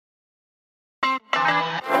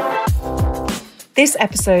This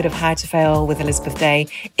episode of How to Fail with Elizabeth Day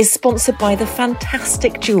is sponsored by the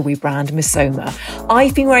fantastic jewellery brand Missoma.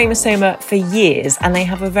 I've been wearing Missoma for years and they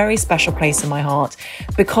have a very special place in my heart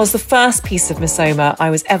because the first piece of Missoma I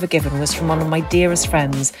was ever given was from one of my dearest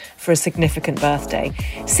friends for a significant birthday.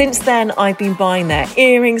 Since then, I've been buying their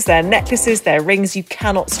earrings, their necklaces, their rings. You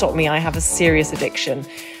cannot stop me. I have a serious addiction.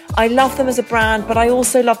 I love them as a brand, but I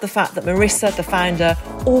also love the fact that Marissa, the founder,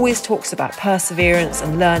 always talks about perseverance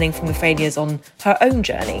and learning from the failures on her own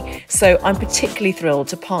journey. So I'm particularly thrilled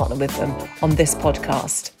to partner with them on this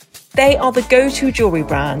podcast. They are the go-to jewellery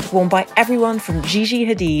brand worn by everyone from Gigi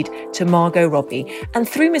Hadid to Margot Robbie. And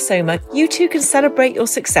through Missoma, you too can celebrate your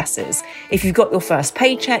successes. If you've got your first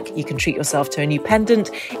paycheck, you can treat yourself to a new pendant.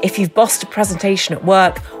 If you've bossed a presentation at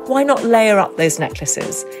work, why not layer up those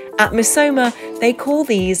necklaces? At Missoma, they call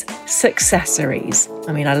these successories.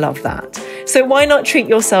 I mean, I love that. So why not treat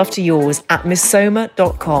yourself to yours at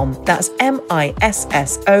missoma.com. That's MISSOMA.com.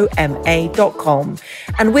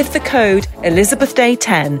 And with the code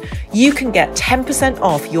ElizabethDay10, you can get 10%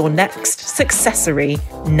 off your next successory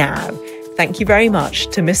now. Thank you very much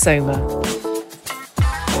to Missoma.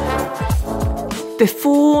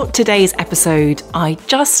 Before today's episode, I'd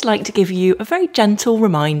just like to give you a very gentle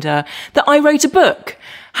reminder that I wrote a book.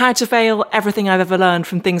 How to Fail, Everything I've Ever Learned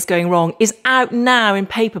from Things Going Wrong is out now in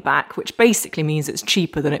paperback, which basically means it's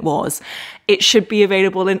cheaper than it was. It should be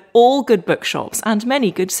available in all good bookshops and many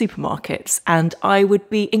good supermarkets, and I would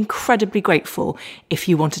be incredibly grateful if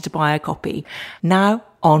you wanted to buy a copy. Now,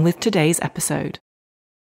 on with today's episode.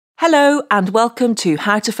 Hello, and welcome to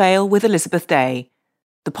How to Fail with Elizabeth Day,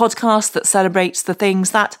 the podcast that celebrates the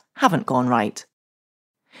things that haven't gone right.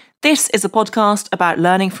 This is a podcast about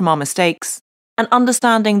learning from our mistakes and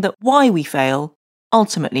understanding that why we fail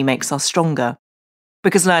ultimately makes us stronger.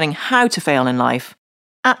 Because learning how to fail in life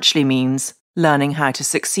actually means learning how to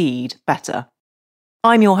succeed better.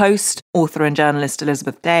 I'm your host, author and journalist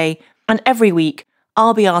Elizabeth Day, and every week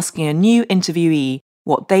I'll be asking a new interviewee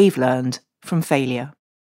what they've learned from failure.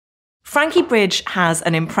 Frankie Bridge has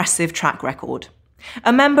an impressive track record.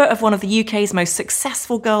 A member of one of the UK's most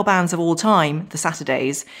successful girl bands of all time, the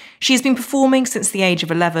Saturdays, she has been performing since the age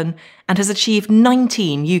of 11 and has achieved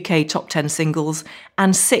 19 UK top 10 singles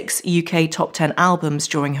and 6 UK top 10 albums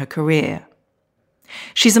during her career.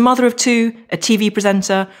 She's a mother of 2, a TV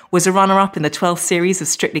presenter, was a runner-up in the 12th series of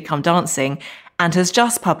Strictly Come Dancing, and has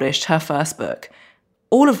just published her first book.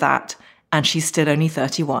 All of that, and she's still only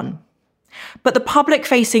 31. But the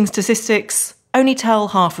public-facing statistics only tell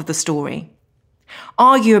half of the story.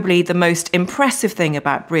 Arguably, the most impressive thing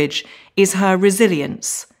about Bridge is her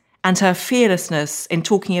resilience and her fearlessness in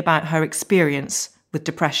talking about her experience with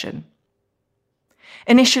depression.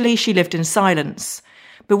 Initially, she lived in silence,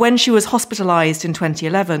 but when she was hospitalised in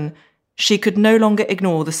 2011, she could no longer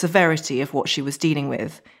ignore the severity of what she was dealing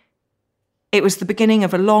with. It was the beginning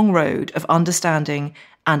of a long road of understanding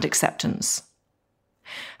and acceptance.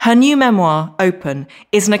 Her new memoir, Open,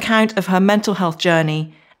 is an account of her mental health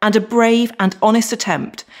journey and a brave and honest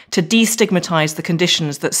attempt to destigmatise the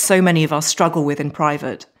conditions that so many of us struggle with in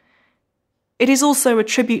private. It is also a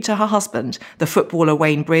tribute to her husband, the footballer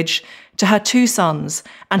Wayne Bridge, to her 2 sons,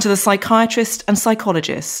 and to the psychiatrist and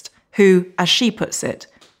psychologist who, as she puts it,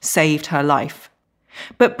 saved her life.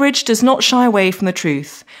 But Bridge does not shy away from the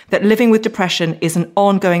truth that living with depression is an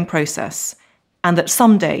ongoing process, and that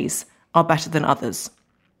some days are better than others.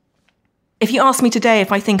 If you ask me today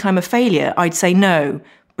if I think I'm a failure, I'd say no,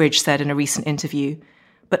 Bridge said in a recent interview,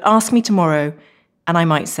 but ask me tomorrow and I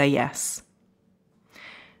might say yes.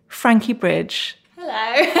 Frankie Bridge.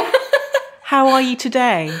 Hello. How are you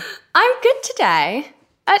today? I'm good today.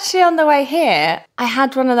 Actually, on the way here, I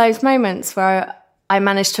had one of those moments where I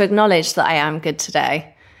managed to acknowledge that I am good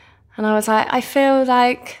today. And I was like, I feel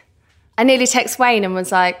like... I nearly texted Wayne and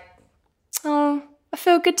was like, oh, I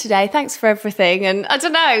feel good today. Thanks for everything. And I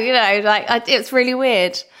don't know, it's really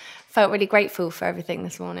weird. Felt really grateful for everything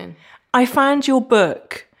this morning. I found your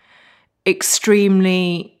book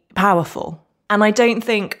extremely powerful. And I don't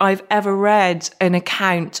think I've ever read an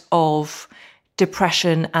account of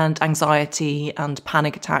depression and anxiety and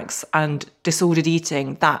panic attacks and disordered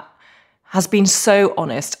eating that has been so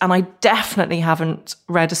honest. And I definitely haven't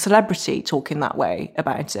read a celebrity talking that way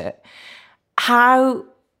about it. How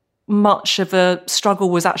much of a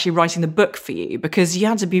struggle was actually writing the book for you? Because you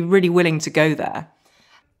had to be really willing to go there.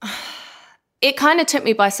 It kind of took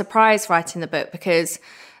me by surprise writing the book because,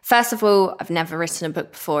 first of all, I've never written a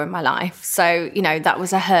book before in my life. So, that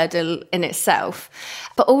was a hurdle in itself.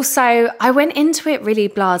 But also, I went into it really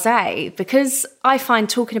blasé because I find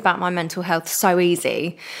talking about my mental health so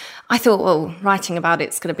easy. I thought, well, writing about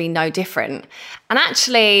it's going to be no different. And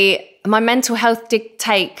actually, my mental health did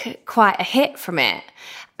take quite a hit from it.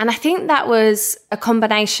 And I think that was a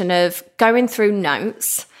combination of going through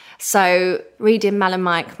notes. So reading Mal and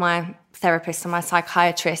Mike, my therapist and my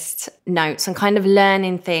psychiatrist, notes, and kind of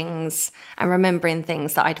learning things and remembering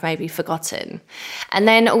things that I'd maybe forgotten. And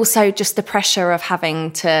then also just the pressure of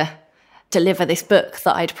having to deliver this book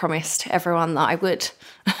that I'd promised everyone that I would.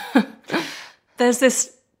 There's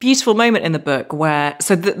this beautiful moment in the book where,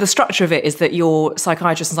 so the structure of it is that your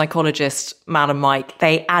psychiatrist and psychologist, Mal and Mike,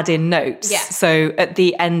 they add in notes. Yeah. So at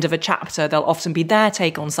the end of a chapter, there'll often be their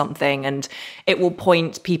take on something, and it will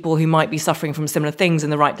point people who might be suffering from similar things in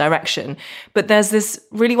the right direction. But there's this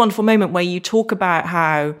really wonderful moment where you talk about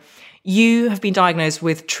how you have been diagnosed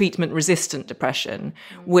with treatment-resistant depression,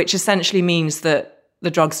 which essentially means that the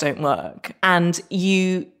drugs don't work. And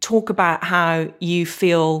you talk about how you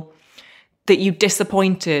feel that you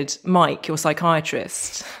disappointed Mike, your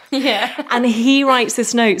psychiatrist. Yeah. And he writes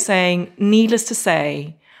this note saying, needless to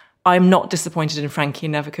say, I'm not disappointed in Frankie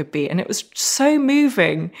and never could be. And it was so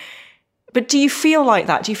moving. But do you feel like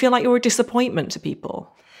that? Do you feel like you're a disappointment to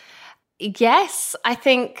people? Yes, I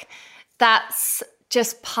think that's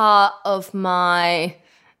just part of my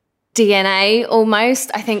DNA almost.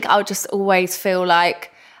 I think I'll just always feel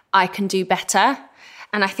like I can do better.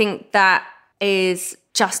 And I think that is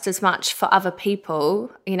just as much for other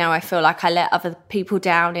people. You know, I feel like I let other people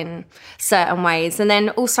down in certain ways. And then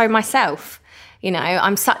also myself, you know,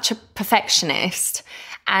 I'm such a perfectionist,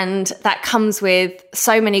 and that comes with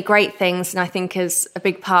so many great things. And I think is a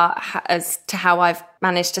big part as to how I've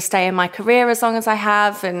managed to stay in my career as long as I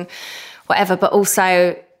have and whatever. But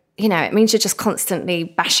also, you know, it means you're just constantly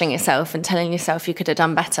bashing yourself and telling yourself you could have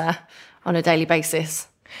done better on a daily basis.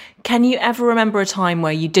 Can you ever remember a time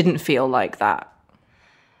where you didn't feel like that?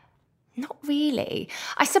 Not really.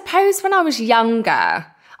 I suppose when I was younger,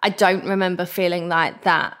 I don't remember feeling like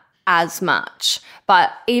that as much.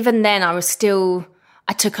 But even then, I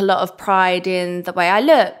took a lot of pride in the way I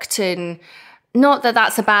looked. And not that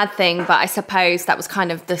that's a bad thing, but I suppose that was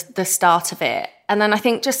kind of the start of it. And then I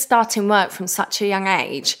think just starting work from such a young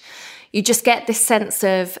age, you just get this sense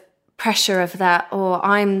of pressure of that, or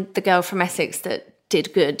I'm the girl from Essex that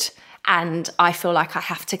did good, and I feel like I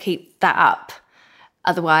have to keep that up.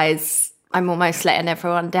 Otherwise, I'm almost letting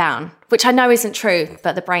everyone down, which I know isn't true,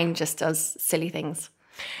 but the brain just does silly things.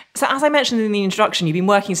 So as I mentioned in the introduction, you've been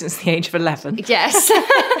working since the age of 11. Yes.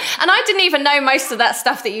 And I didn't even know most of that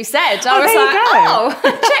stuff that you said. I was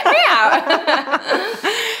check me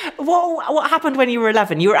out. What happened when you were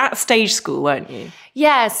 11? You were at stage school, weren't you?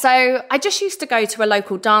 Yeah, so I just used to go to a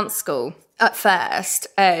local dance school at first,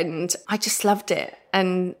 and I just loved it.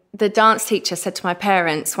 And the dance teacher said to my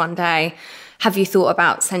parents one day, have you thought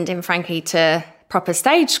about sending Frankie to proper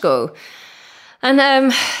stage school?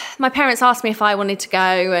 And my parents asked me if I wanted to go,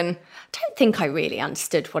 and I don't think I really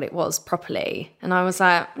understood what it was properly. And I was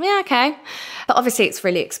like, yeah, okay. But obviously it's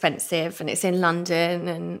really expensive, and it's in London,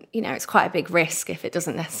 and, you know, it's quite a big risk if it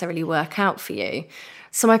doesn't necessarily work out for you.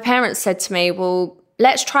 So my parents said to me, well,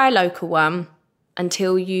 let's try a local one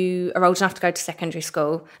until you are old enough to go to secondary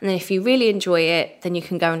school. And then if you really enjoy it, then you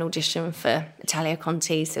can go and audition for Italia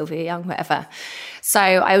Conti, Sylvia Young, whatever. So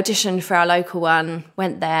I auditioned for our local one,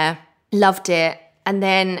 went there, loved it. And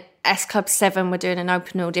then S Club 7 were doing an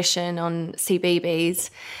open audition on CBeebies.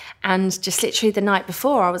 And just literally the night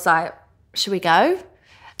before, I was like, should we go?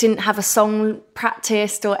 Didn't have a song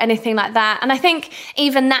practiced or anything like that. And I think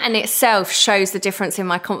even that in itself shows the difference in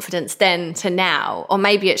my confidence then to now. Or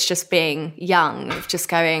maybe it's just being young, of just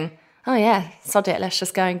going, oh yeah, sod it, let's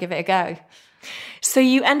just go and give it a go. So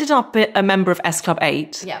you ended up a member of S Club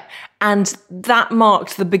 8. Yeah. And that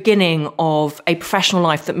marked the beginning of a professional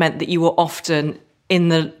life that meant that you were often in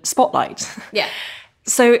the spotlight. Yeah.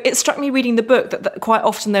 So it struck me reading the book that quite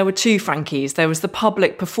often there were two Frankies. There was the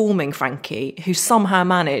public performing Frankie, who somehow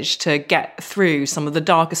managed to get through some of the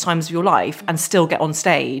darkest times of your life and still get on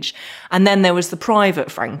stage. And then there was the private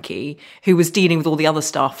Frankie, who was dealing with all the other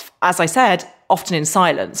stuff, as I said, often in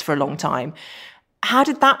silence for a long time. How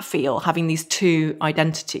did that feel, having these two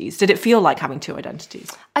identities? Did it feel like having two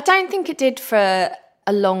identities? I don't think it did for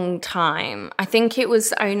a long time. I think it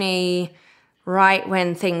was only right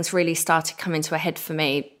when things really started coming to a head for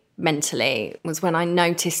me mentally was when I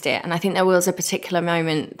noticed it. And I think there was a particular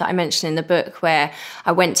moment that I mentioned in the book where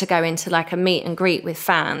I went to go into like a meet and greet with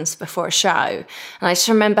fans before a show. And I just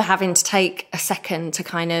remember having to take a second to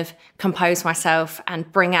kind of compose myself and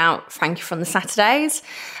bring out Frankie from the Saturdays.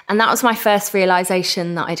 And that was my first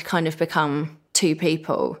realisation that I'd kind of become two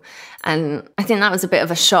people. And I think that was a bit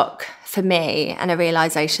of a shock for me, and a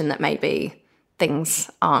realisation that maybe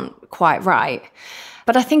things aren't quite right.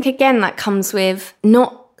 But I think, again, that comes with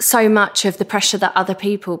not so much of the pressure that other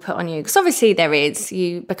people put on you. Because obviously there is.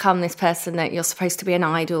 You become this person that you're supposed to be an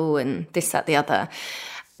idol and this, that, the other.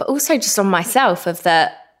 But also just on myself of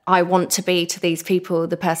that I want to be to these people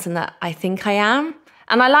the person that I think I am.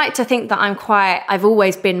 And I like to think that I've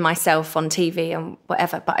always been myself on TV and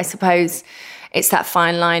whatever. But I suppose it's that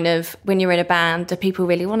fine line of when you're in a band, do people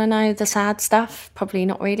really want to know the sad stuff? Probably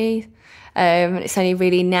not really. It's only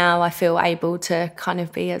really now I feel able to kind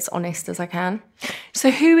of be as honest as I can. So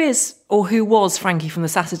who is or who was Frankie from the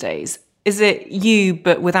Saturdays? Is it you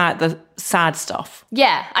but without the sad stuff?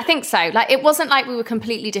 Yeah, I think so. Like, it wasn't like we were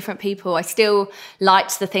completely different people. I still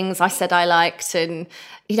liked the things I said I liked, and,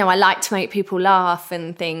 you know, I like to make people laugh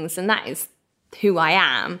and things, and that is who I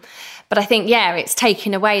am. But I think, yeah, it's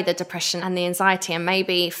taking away the depression and the anxiety and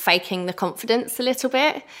maybe faking the confidence a little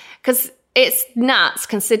bit, because it's nuts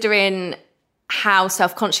considering how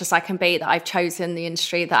self-conscious I can be that I've chosen the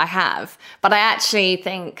industry that I have. But I actually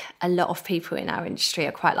think a lot of people in our industry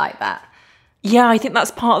are quite like that. Yeah, I think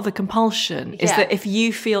that's part of the compulsion, is that if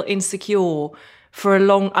you feel insecure for a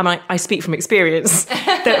long... I speak from experience,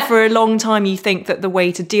 that for a long time you think that the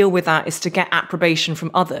way to deal with that is to get approbation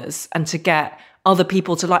from others and to get other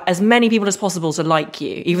people to like, as many people as possible to like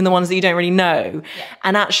you, even the ones that you don't really know. Yeah.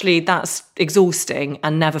 And actually that's exhausting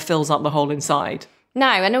and never fills up the hole inside. No,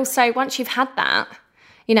 and also once you've had that,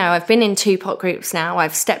 you know, I've been in 2 pop groups now.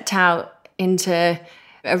 I've stepped out into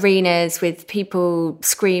arenas with people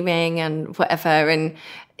screaming and whatever, and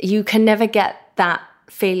you can never get that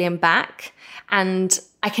feeling back. And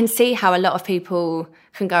I can see how a lot of people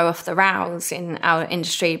can go off the rails in our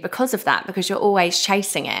industry because of that, because you're always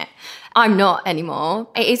chasing it. I'm not anymore.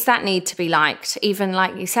 It is that need to be liked, even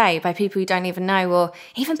like you say, by people you don't even know, or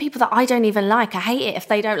even people that I don't even like. I hate it if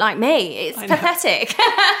they don't like me. It's pathetic.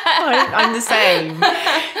 I'm the same.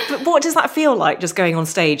 But what does that feel like, just going on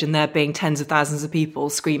stage and there being tens of thousands of people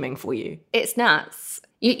screaming for you? It's nuts.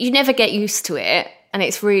 You never get used to it, and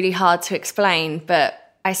it's really hard to explain, but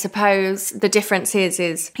I suppose the difference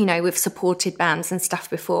is, you know, we've supported bands and stuff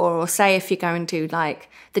before, or say if you go and do like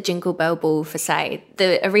the Jingle Bell Ball for say,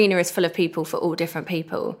 the arena is full of people for all different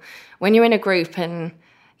people. When you're in a group and,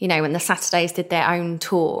 you know, when the Saturdays did their own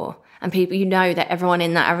tour and people, you know that everyone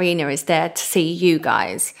in that arena is there to see you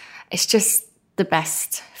guys, it's just the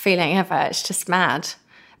best feeling ever. It's just mad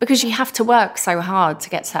because you have to work so hard to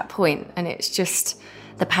get to that point, and it's just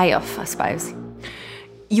the payoff, I suppose.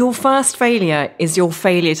 Your first failure is your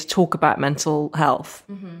failure to talk about mental health.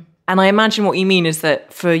 Mm-hmm. And I imagine what you mean is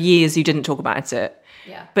that for years you didn't talk about it.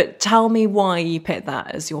 Yeah. But tell me why you picked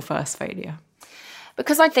that as your first failure.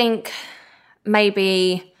 Because I think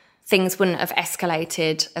maybe things wouldn't have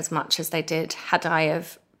escalated as much as they did had I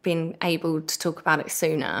have been able to talk about it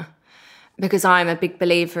sooner. Because I'm a big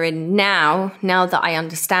believer in now that I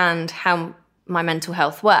understand how my mental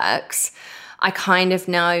health works, I kind of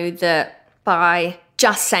know that by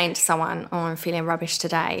just saying to someone, oh, I'm feeling rubbish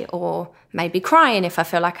today, or maybe crying if I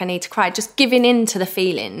feel like I need to cry, just giving in to the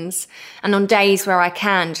feelings. And on days where I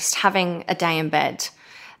can, just having a day in bed,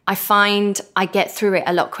 I find I get through it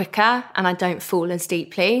a lot quicker and I don't fall as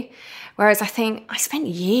deeply. Whereas I think I spent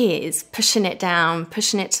years pushing it down,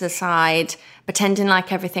 pushing it to the side, pretending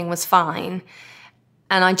like everything was fine.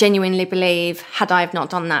 And I genuinely believe, had I have not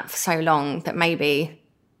done that for so long, that maybe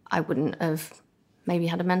I wouldn't have maybe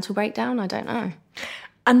had a mental breakdown. I don't know.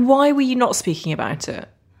 And why were you not speaking about it?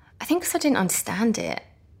 I think because I didn't understand it.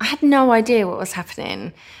 I had no idea what was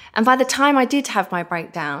happening. And by the time I did have my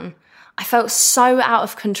breakdown, I felt so out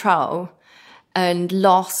of control and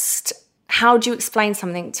lost. How do you explain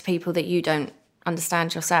something to people that you don't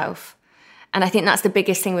understand yourself? And I think that's the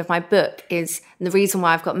biggest thing with my book, is the reason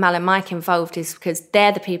why I've got Mal and Mike involved is because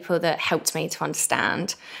they're the people that helped me to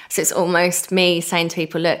understand. So it's almost me saying to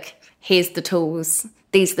people, look, here's the tools.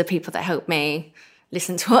 These are the people that helped me.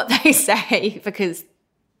 Listen to what they say, because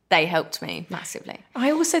they helped me massively.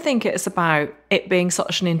 I also think it's about it being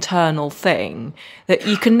such an internal thing that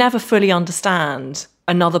you can never fully understand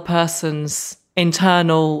another person's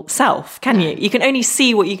internal self, can you? You can only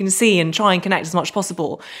see what you can see and try and connect as much as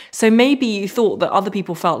possible. So maybe you thought that other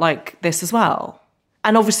people felt like this as well.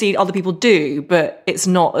 And obviously other people do, but it's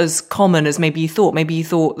not as common as maybe you thought. Maybe you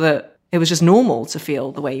thought that it was just normal to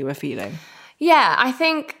feel the way you were feeling. Yeah, I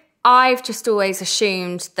think I've just always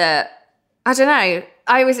assumed that, I don't know,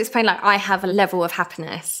 I always explain like I have a level of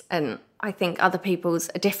happiness and I think other people's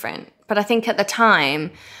are different. But I think at the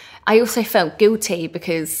time, I also felt guilty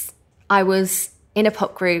because I was in a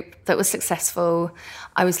pop group that was successful.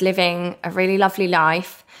 I was living a really lovely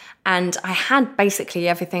life and I had basically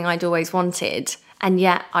everything I'd always wanted. And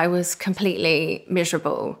yet I was completely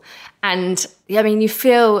miserable. And I mean, you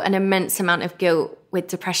feel an immense amount of guilt with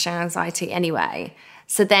depression and anxiety anyway.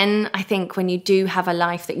 So then I think when you do have a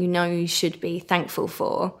life that you know you should be thankful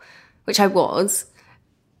for, which I was,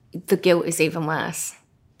 the guilt is even worse,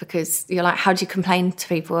 because you're like, how do you complain to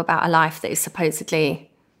people about a life that is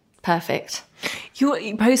supposedly perfect?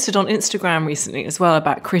 You posted on Instagram recently as well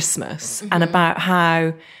about Christmas and about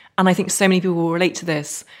how, and I think so many people will relate to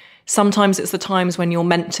this, sometimes it's the times when you're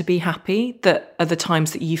meant to be happy that are the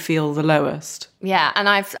times that you feel the lowest. Yeah, and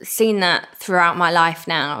I've seen that throughout my life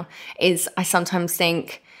now, is I sometimes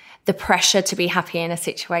think the pressure to be happy in a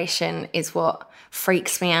situation is what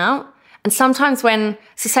freaks me out. And sometimes when,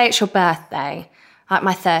 so say it's your birthday, like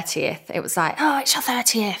my 30th, it was like, oh, it's your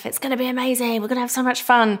 30th, it's going to be amazing, we're going to have so much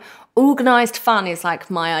fun. Organised fun is like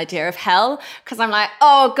my idea of hell, because I'm like,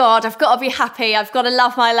 oh God, I've got to be happy, I've got to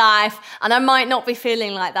love my life, and I might not be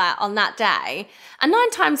feeling like that on that day. And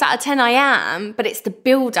 9 times out of 10 I am, but it's the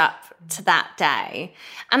build up to that day.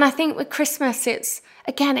 And I think with Christmas, it's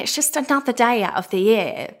just another day out of the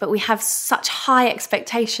year, but we have such high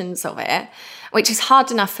expectations of it, which is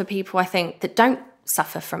hard enough for people, I think, that don't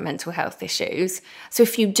suffer from mental health issues. So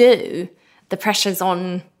if you do, the pressure's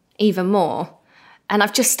on even more. And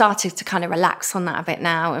I've just started to kind of relax on that a bit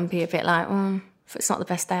now and be a bit like, if it's not the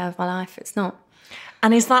best day of my life, it's not.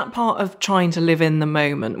 And is that part of trying to live in the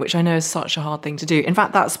moment, which I know is such a hard thing to do? In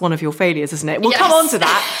fact, that's one of your failures, isn't it? We'll come on to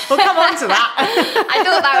that. I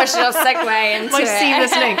thought that was your segue into my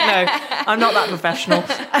seamless link. No, I'm not that professional.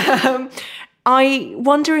 I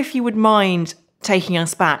wonder if you would mind taking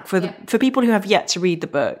us back for people who have yet to read the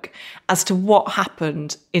book as to what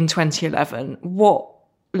happened in 2011, what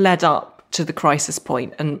led up to the crisis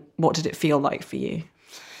point, and what did it feel like for you?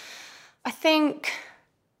 I think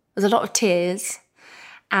there's a lot of tears,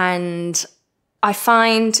 and I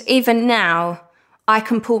find even now I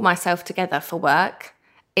can pull myself together for work.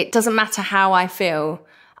 It doesn't matter how I feel,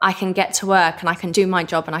 I can get to work and I can do my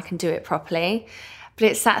job and I can do it properly. But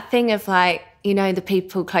it's that thing of like, you know, the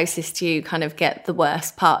people closest to you kind of get the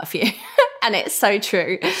worst part of you. And it's so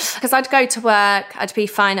true. Because I'd go to work, I'd be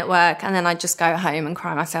fine at work, and then I'd just go home and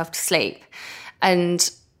cry myself to sleep. And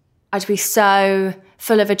I'd be so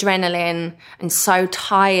full of adrenaline and so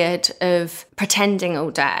tired of pretending all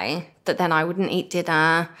day that then I wouldn't eat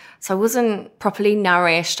dinner. So I wasn't properly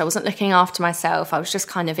nourished. I wasn't looking after myself. I was just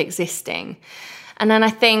kind of existing. And then I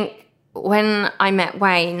think when I met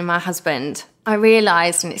Wayne, my husband, I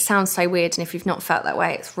realised, and it sounds so weird, and if you've not felt that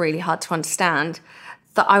way, it's really hard to understand,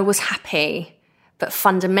 that I was happy, but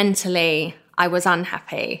fundamentally I was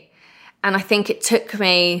unhappy. And I think it took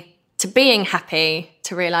me to being happy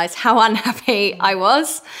to realise how unhappy I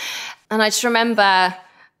was. And I just remember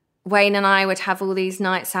Wayne and I would have all these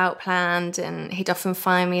nights out planned, and he'd often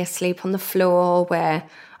find me asleep on the floor where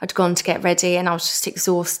I'd gone to get ready and I was just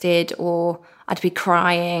exhausted, or I'd be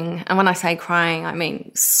crying. And when I say crying, I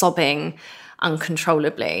mean sobbing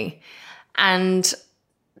uncontrollably. And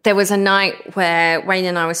there was a night where Wayne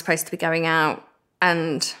and I were supposed to be going out,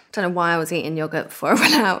 and I don't know why I was eating yoghurt before I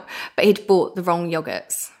went out, but he'd bought the wrong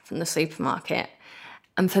yoghurts from the supermarket.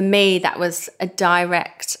 And for me, that was a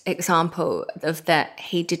direct example of that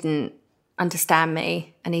he didn't understand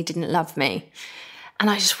me and he didn't love me. And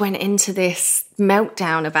I just went into this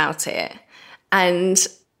meltdown about it. And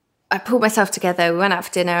I pulled myself together. We went out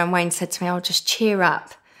for dinner and Wayne said to me, "Oh, just cheer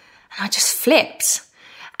up." And I just flipped.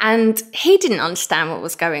 And he didn't understand what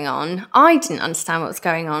was going on. I didn't understand what was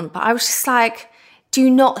going on. But I was just like, do you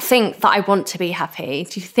not think that I want to be happy?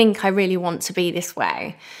 Do you think I really want to be this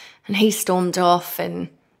way? And he stormed off, and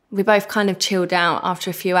we both kind of chilled out after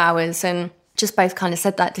a few hours and just both kind of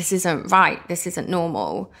said that this isn't right, this isn't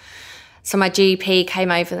normal. So my GP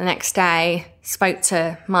came over the next day, spoke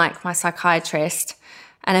to Mike, my psychiatrist,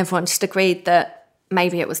 and everyone just agreed that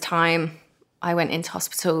maybe it was time I went into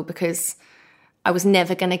hospital, because I was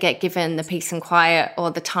never going to get given the peace and quiet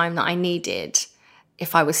or the time that I needed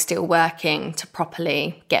if I was still working to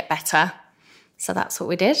properly get better. So that's what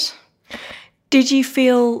we did. Did you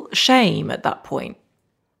feel shame at that point?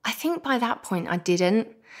 I think by that point I didn't.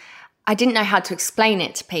 I didn't know how to explain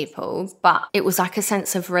it to people, but it was like a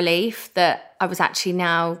sense of relief that I was actually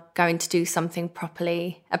now going to do something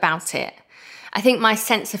properly about it. I think my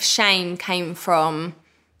sense of shame came from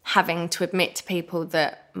having to admit to people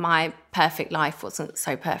that my perfect life wasn't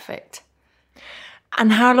so perfect.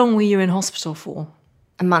 And how long were you in hospital for?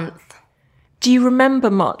 A month. Do you remember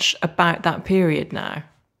much about that period now?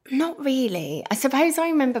 Not really. I suppose I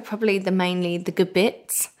remember probably mainly the good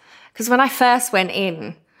bits. Because when I first went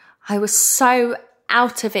in, I was so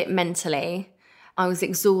out of it mentally. I was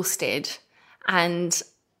exhausted. And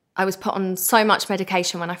I was put on so much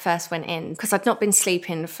medication when I first went in because I'd not been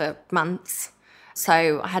sleeping for months.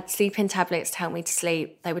 So I had sleeping tablets to help me to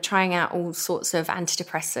sleep. They were trying out all sorts of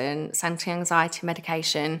antidepressants, anti-anxiety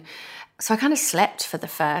medication. So I kind of slept for the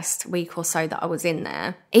first week or so that I was in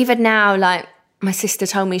there. Even now, like, my sister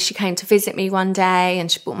told me she came to visit me one day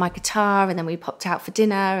and she brought my guitar and then we popped out for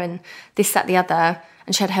dinner and this, that, the other.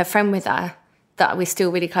 And she had her friend with her that we're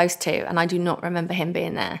still really close to. And I do not remember him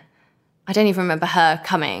being there. I don't even remember her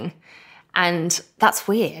coming. And that's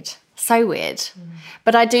weird. So weird.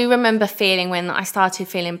 But I do remember feeling, when I started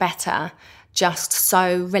feeling better, just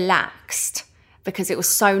so relaxed, because it was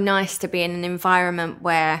so nice to be in an environment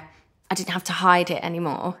where I didn't have to hide it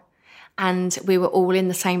anymore. And we were all in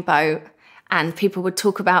the same boat and people would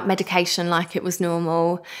talk about medication like it was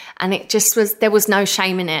normal. And it just was, there was no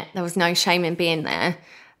shame in it. There was no shame in being there.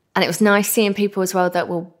 And it was nice seeing people as well that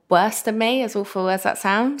were worse than me, as awful as that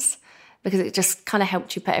sounds, because it just kind of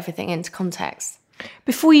helped you put everything into context.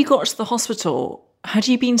 Before you got to the hospital, had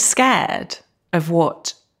you been scared of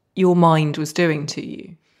what your mind was doing to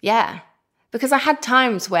you? Yeah, because I had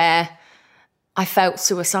times where I felt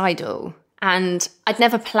suicidal and I'd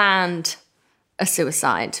never planned a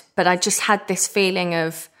suicide, but I just had this feeling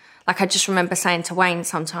of, like, I just remember saying to Wayne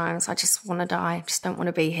sometimes, I just want to die, I just don't want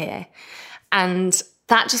to be here. And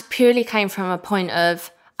that just purely came from a point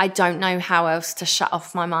of, I don't know how else to shut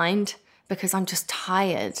off my mind because I'm just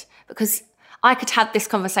tired. Because I could have this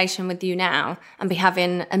conversation with you now and be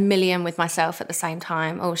having a million with myself at the same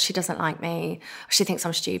time. Oh, she doesn't like me. Or she thinks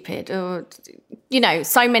I'm stupid. Or, you know,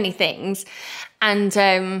 so many things. And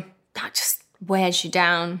that just wears you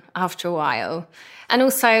down after a while. And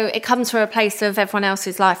also it comes from a place of everyone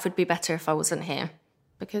else's life would be better if I wasn't here,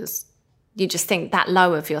 because you just think that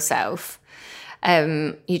low of yourself.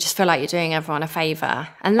 You just feel like you're doing everyone a favour.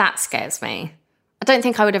 And that scares me. I don't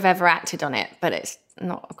think I would have ever acted on it, but it's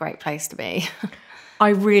not a great place to be. I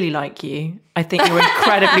really like you. I think you're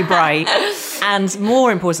incredibly bright. And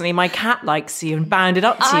more importantly, my cat likes you and bounded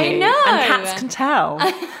up to you. I know. And cats can tell.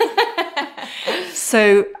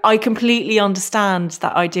 So I completely understand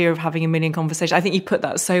that idea of having a million conversations. I think you put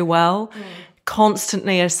that so well.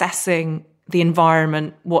 Constantly assessing the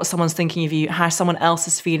environment, what someone's thinking of you, how someone else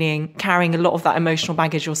is feeling, carrying a lot of that emotional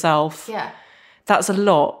baggage yourself. Yeah. That's a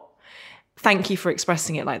lot. Thank you for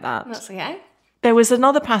expressing it like that. That's okay. There was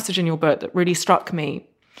another passage in your book that really struck me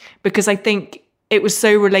because I think it was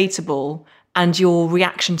so relatable and your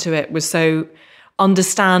reaction to it was so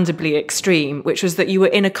understandably extreme, which was that you were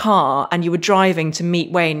in a car and you were driving to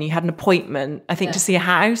meet Wayne. You had an appointment, I think, to see a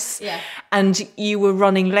house. Yeah. And you were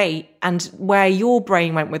running late. And where your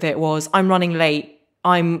brain went with it was, I'm running late.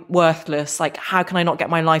 I'm worthless. Like, how can I not get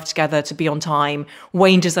my life together to be on time?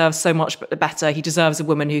 Wayne deserves so much better. He deserves a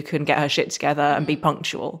woman who can get her shit together and be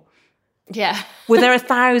punctual. Yeah. Were there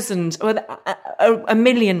 1,000 or a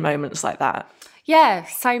million moments like that? Yeah,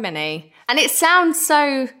 so many. And it sounds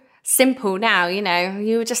so simple now, you know,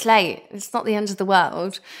 you were just late. It's not the end of the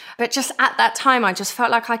world. But just at that time, I just felt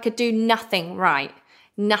like I could do nothing right.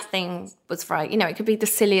 Nothing was right. You know, it could be the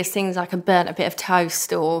silliest things, like I burnt a bit of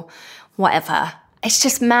toast or whatever. It's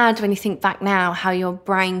just mad when you think back now how your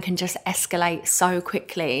brain can just escalate so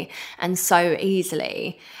quickly and so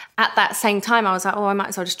easily. At that same time, I was like, oh, I might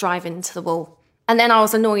as well just drive into the wall. And then I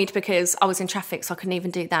was annoyed because I was in traffic, so I couldn't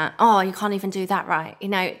even do that. Oh, you can't even do that right. You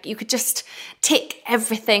know, you could just tick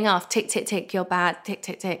everything off. Tick, tick, tick, you're bad. Tick,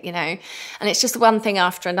 tick, tick, you know. And it's just one thing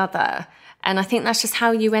after another. And I think that's just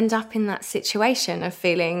how you end up in that situation of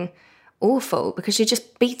feeling awful, because you're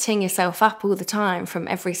just beating yourself up all the time from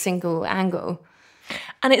every single angle.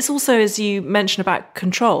 And it's also, as you mentioned about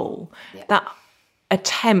control, that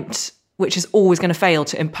attempt, which is always going to fail,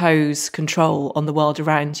 to impose control on the world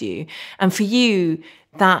around you. And for you,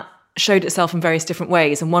 that showed itself in various different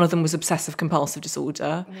ways. And one of them was obsessive compulsive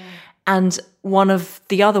disorder. Yeah. And one of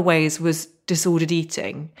the other ways was disordered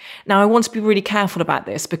eating. Now, I want to be really careful about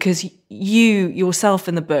this because you yourself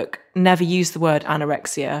in the book never use the word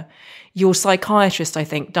anorexia. Your psychiatrist, I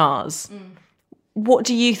think, does. What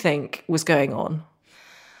do you think was going on?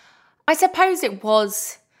 I suppose it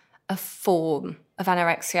was a form of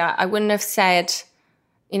anorexia. I wouldn't have said,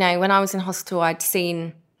 you know, when I was in hospital, I'd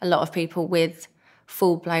seen a lot of people with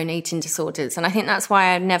full-blown eating disorders. And I think that's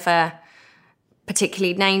why I never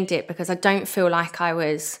particularly named it, because I don't feel like I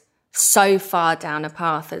was so far down a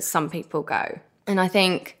path as some people go. And I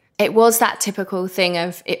think it was that typical thing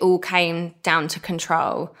of it all came down to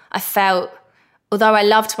control. I felt, although I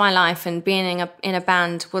loved my life and being in a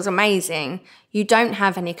band was amazing, you don't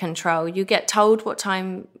have any control. You get told what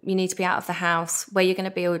time you need to be out of the house, where you're going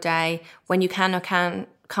to be all day, when you can or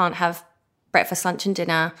can't have breakfast, lunch and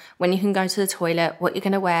dinner, when you can go to the toilet, what you're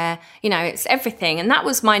going to wear, it's everything. And that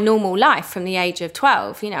was my normal life from the age of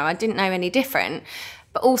 12. I didn't know any different.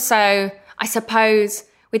 But also, I suppose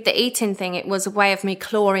with the eating thing, it was a way of me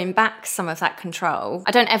clawing back some of that control.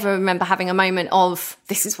 I don't ever remember having a moment of,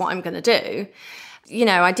 this is what I'm going to do.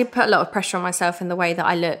 I did put a lot of pressure on myself in the way that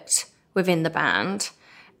I looked within the band.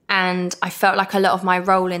 And I felt like a lot of my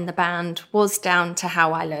role in the band was down to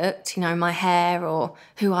how I looked, my hair or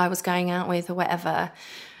who I was going out with or whatever.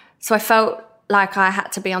 So I felt like I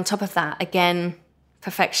had to be on top of that. Again,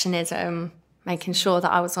 perfectionism, making sure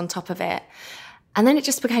that I was on top of it. And then it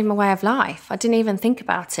just became a way of life. I didn't even think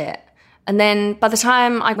about it. And then by the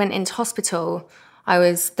time I went into hospital, I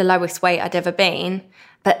was the lowest weight I'd ever been.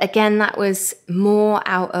 But again, that was more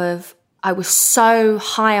out of, I was so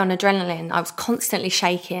high on adrenaline. I was constantly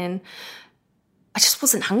shaking. I just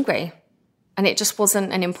wasn't hungry. And it just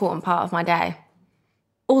wasn't an important part of my day.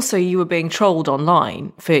 Also, you were being trolled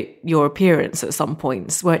online for your appearance at some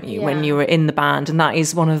points, weren't you, when you were in the band? And that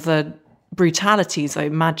is one of the brutalities, I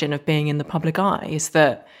imagine, of being in the public eye, is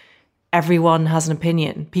that everyone has an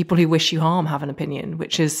opinion. People who wish you harm have an opinion,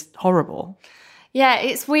 which is horrible. Yeah,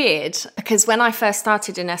 it's weird because when I first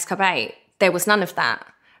started in Ep8, there was none of that.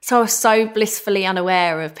 So I was so blissfully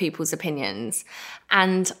unaware of people's opinions.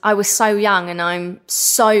 And I was so young, and I'm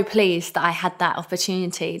so pleased that I had that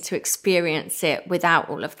opportunity to experience it without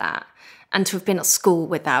all of that and to have been at school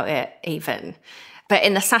without it even. But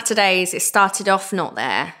in the Saturdays, it started off not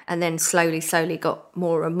there and then slowly got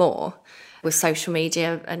more and more with social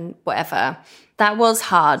media and whatever. That was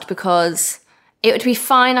hard because it would be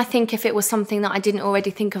fine, I think, if it was something that I didn't already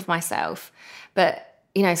think of myself. But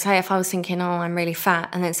say if I was thinking, oh, I'm really fat,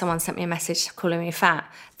 and then someone sent me a message calling me fat,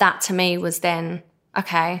 that to me was then,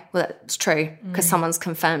 okay, well, that's true because someone's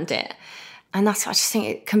confirmed it. And I just think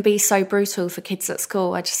it can be so brutal for kids at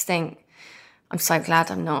school. I just think I'm so glad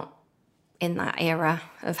I'm not in that era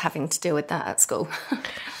of having to deal with that at school.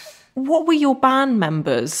 What were your band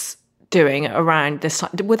members doing around this time?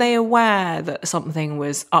 Were they aware that something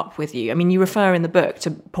was up with you? I mean, you refer in the book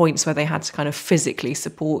to points where they had to kind of physically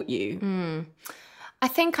support you. I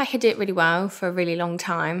think I hid it really well for a really long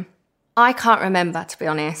time. I can't remember, to be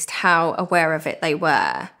honest, how aware of it they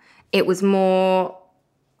were. It was more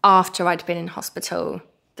after I'd been in hospital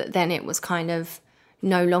that then it was kind of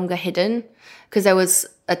no longer hidden. Because there was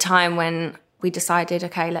a time when we decided,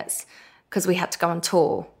 okay, because we had to go on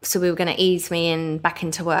tour. So we were going to ease me back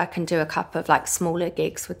into work and do a couple of smaller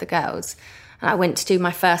gigs with the girls. And I went to do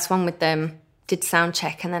my first one with them, did sound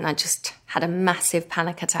check, and then I just had a massive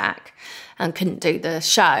panic attack and couldn't do the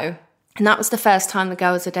show. And that was the first time the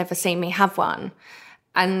girls had ever seen me have one.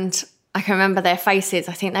 And I can remember their faces.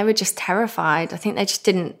 I think they were just terrified. I think they just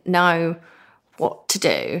didn't know what to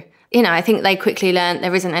do. I think they quickly learned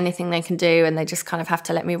there isn't anything they can do and they just kind of have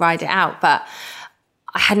to let me ride it out. But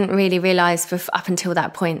I hadn't really realised up until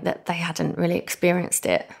that point that they hadn't really experienced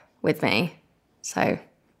it with me. So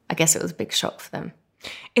I guess it was a big shock for them.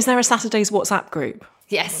 Is there a Saturdays WhatsApp group?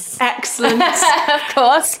 Yes. Excellent. Of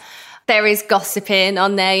course. There is gossiping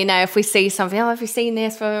on there, if we see something, oh, have you seen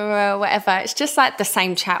this, or whatever. It's just like the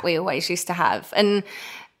same chat we always used to have. And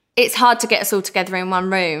it's hard to get us all together in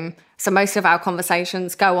one room. So most of our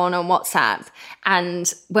conversations go on WhatsApp.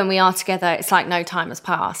 And when we are together, it's like no time has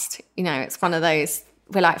passed. It's one of those,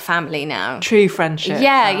 we're like family now. True friendship.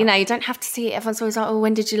 Yeah, you don't have to see it. Everyone's always like, oh,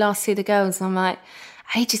 when did you last see the girls? And I'm like,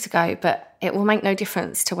 ages ago, but it will make no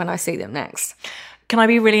difference to when I see them next. Can I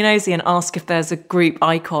be really nosy and ask if there's a group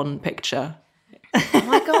icon picture? Oh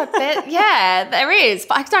my God, there is,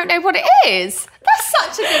 but I don't know what it is.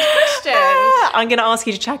 That's such a good question. I'm going to ask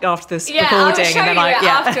you to check after this recording. I'll show and then you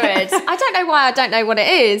afterwards. I don't know why I don't know what it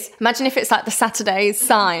is. Imagine if it's like the Saturdays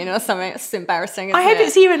sign or something. It's embarrassing, isn't I hope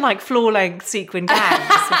it's you in floor-length sequin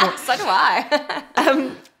gowns. So do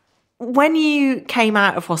I. When you came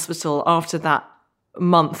out of hospital after that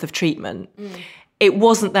month of treatment, it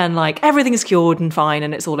wasn't then everything is cured and fine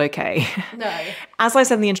and it's all okay. No. As I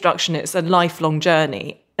said in the introduction, it's a lifelong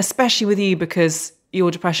journey, especially with you because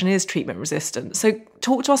your depression is treatment resistant. So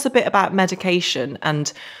talk to us a bit about medication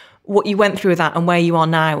and what you went through with that and where you are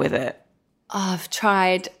now with it. I've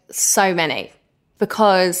tried so many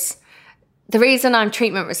because the reason I'm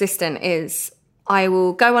treatment resistant is I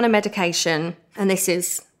will go on a medication, and this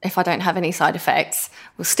is if I don't have any side effects,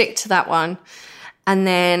 we'll stick to that one, and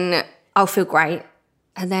then I'll feel great.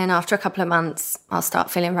 And then after a couple of months, I'll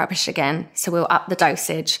start feeling rubbish again. So we'll up the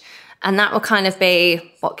dosage. And that will kind of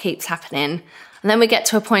be what keeps happening. And then we get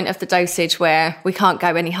to a point of the dosage where we can't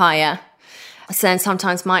go any higher. So then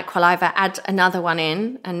sometimes Mike will either add another one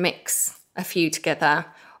in and mix a few together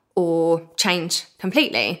or change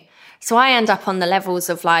completely. So I end up on the levels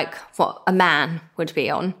of like what a man would be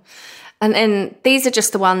on. And then these are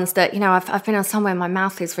just the ones that, I've been on somewhere my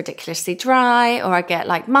mouth is ridiculously dry, or I get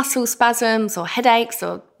like muscle spasms or headaches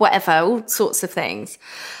or whatever, all sorts of things.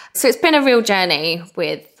 So it's been a real journey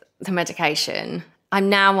with the medication. I'm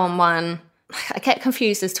now on one. I get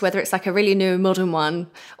confused as to whether it's like a really new modern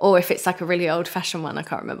one or if it's like a really old fashioned one. I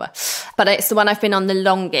can't remember. But it's the one I've been on the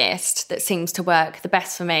longest that seems to work the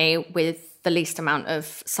best for me with the least amount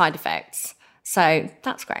of side effects. So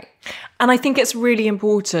that's great. And I think it's really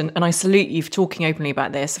important, and I salute you for talking openly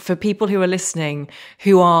about this, for people who are listening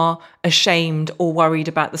who are ashamed or worried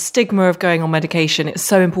about the stigma of going on medication. It's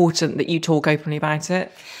so important that you talk openly about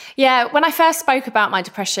it. Yeah, when I first spoke about my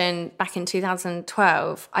depression back in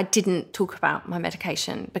 2012, I didn't talk about my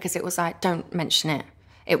medication because it was like, don't mention it.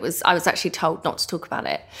 I was actually told not to talk about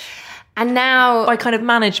it. And now... By kind of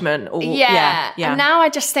management? Or Yeah. And now I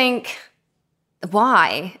just think...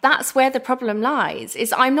 Why? That's where the problem lies.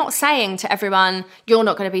 Is I'm not saying to everyone, you're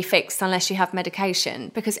not going to be fixed unless you have medication,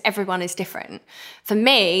 because everyone is different. For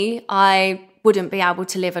me, I wouldn't be able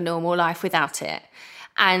to live a normal life without it.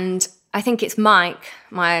 And I think it's Mike,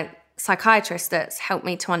 my psychiatrist, that's helped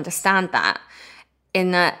me to understand that, in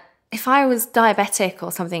that if I was diabetic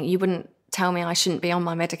or something, you wouldn't tell me I shouldn't be on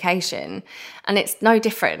my medication. And it's no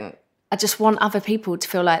different. I just want other people to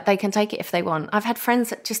feel like they can take it if they want. I've had friends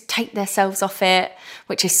that just take themselves off it,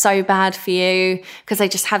 which is so bad for you because they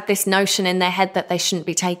just have this notion in their head that they shouldn't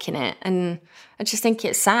be taking it. And I just think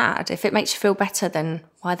it's sad. If it makes you feel better, then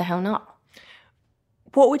why the hell not?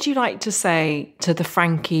 What would you like to say to the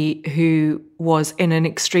Frankie who was in an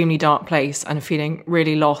extremely dark place and feeling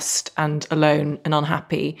really lost and alone and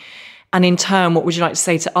unhappy? And in turn, what would you like to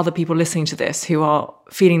say to other people listening to this who are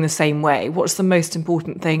feeling the same way? What's the most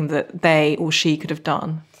important thing that they or she could have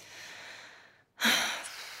done?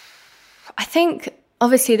 I think,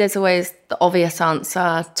 obviously, there's always the obvious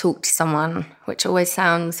answer, talk to someone, which always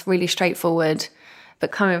sounds really straightforward.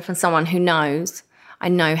 But coming from someone who knows, I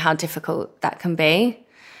know how difficult that can be.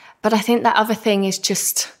 But I think that other thing is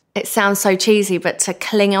just, it sounds so cheesy, but to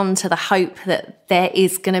cling on to the hope that there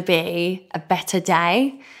is going to be a better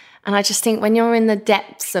day. And I just think when you're in the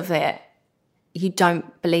depths of it, you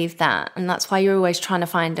don't believe that. And that's why you're always trying to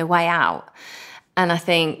find a way out. And I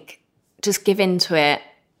think just give in to it,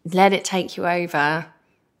 let it take you over,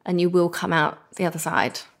 and you will come out the other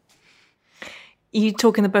side. You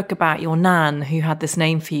talk in the book about your nan who had this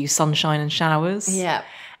name for you, Sunshine and Showers. Yeah.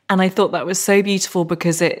 And I thought that was so beautiful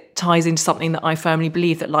because it ties into something that I firmly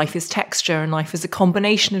believe, that life is texture and life is a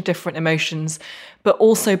combination of different emotions, but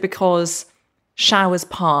also because showers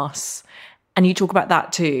pass. And you talk about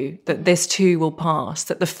that too, that this too will pass,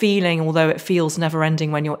 that the feeling, although it feels never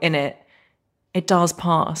ending when you're in it, it does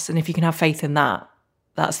pass. And if you can have faith in that,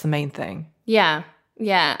 that's the main thing. Yeah.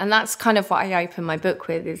 And that's kind of what I open my book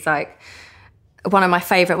with, is like, one of my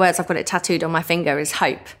favourite words, I've got it tattooed on my finger, is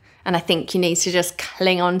hope. And I think you need to just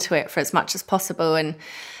cling on to it for as much as possible. And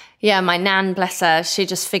yeah, my nan, bless her, she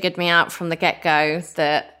just figured me out from the get-go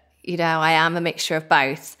that, I am a mixture of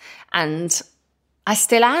both. And I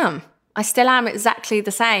still am exactly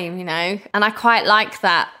the same, and I quite like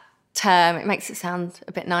that term. It makes it sound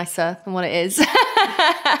a bit nicer than what it is.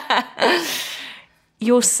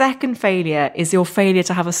 Your second failure is your failure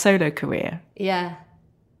to have a solo career. Yeah.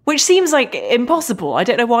 Which seems like impossible. I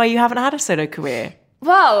don't know why you haven't had a solo career.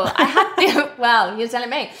 Well, you're telling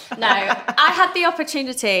me. No, I had the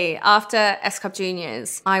opportunity after S Club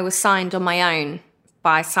Juniors. I was signed on my own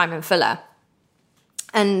by Simon Fuller.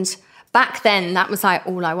 And back then, that was like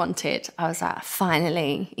all I wanted. I was like,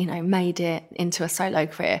 finally, made it into a solo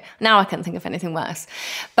career. Now I can't think of anything worse.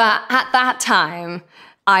 But at that time,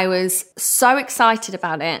 I was so excited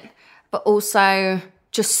about it, but also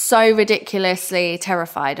just so ridiculously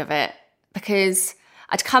terrified of it, because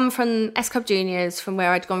I'd come from S Club Juniors, from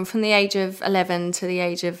where I'd gone from the age of 11 to the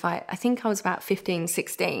age of, I think I was about 15,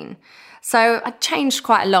 16. So I'd changed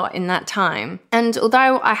quite a lot in that time. And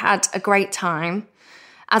although I had a great time,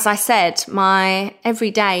 as I said, my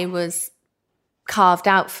every day was carved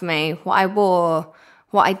out for me, what I wore,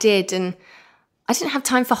 what I did. And I didn't have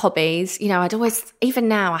time for hobbies. I'd always, even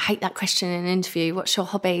now, I hate that question in an interview, what's your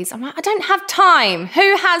hobbies? I'm like, I don't have time.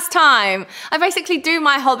 Who has time? I basically do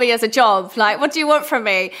my hobby as a job. Like, what do you want from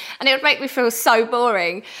me? And it would make me feel so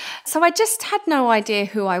boring. So I just had no idea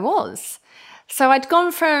who I was. So I'd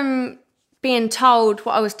gone from being told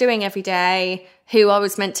what I was doing every day, who I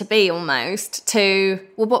was meant to be almost, to,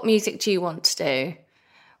 well, what music do you want to do?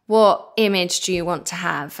 What image do you want to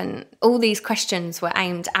have? And all these questions were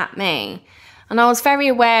aimed at me. And I was very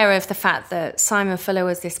aware of the fact that Simon Fuller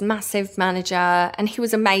was this massive manager, and he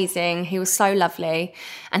was amazing. He was so lovely.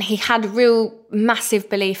 And he had real massive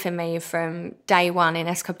belief in me from day one in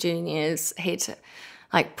S Club Juniors. He'd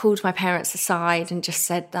like pulled my parents aside and just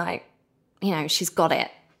said, like, you know, she's got it.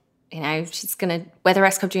 You know, she's going to, whether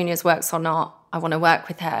S Club Juniors works or not, I want to work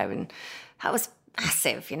with her. And that was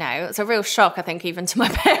massive, you know. It was a real shock, I think, even to my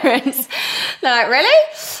parents. They're like,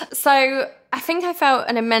 really? So I think I felt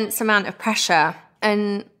an immense amount of pressure,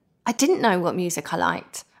 and I didn't know what music I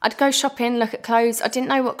liked. I'd go shopping, look at clothes. I didn't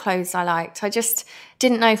know what clothes I liked. I just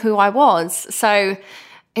didn't know who I was. So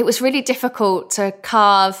it was really difficult to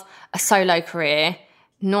carve a solo career,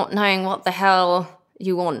 not knowing what the hell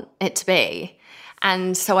you want it to be.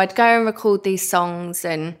 And so I'd go and record these songs,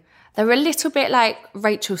 and they were a little bit like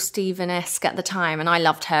Rachel Stephen-esque at the time, and I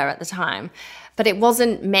loved her at the time. But it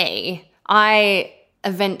wasn't me. I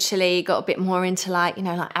eventually got a bit more into like, you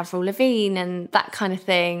know, like Avril Lavigne and that kind of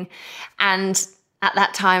thing. And at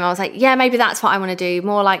that time I was like, yeah, maybe that's what I want to do,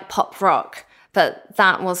 more like pop rock. But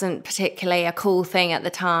that wasn't particularly a cool thing at the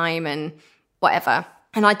time and whatever.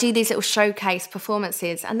 And I do these little showcase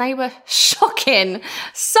performances, and they were shocking,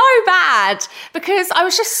 so bad, because I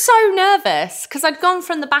was just so nervous, because I'd gone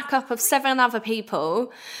from the backup of 7 other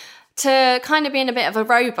people to kind of being a bit of a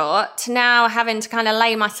robot to now having to kind of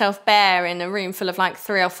lay myself bare in a room full of like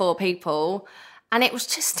 3 or 4 people. And it was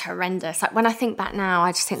just horrendous. Like when I think back now,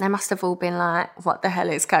 I just think they must have all been like, what the hell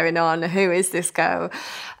is going on? Who is this girl?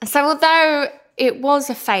 And so although it was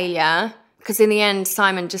a failure, because in the end,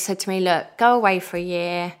 Simon just said to me, look, go away for a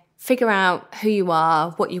year, figure out who you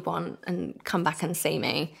are, what you want, and come back and see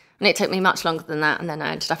me. And it took me much longer than that, and then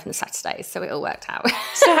I ended up in the Saturdays, so it all worked out.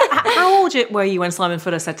 So how old were you when Simon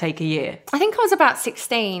Fuller said take a year? I think I was about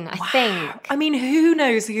 16, I think. I mean, who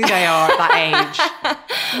knows who they are at that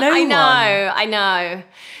age? No one. I know.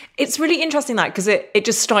 It's really interesting that, because it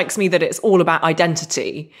just strikes me that it's all about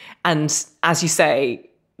identity. And as you say,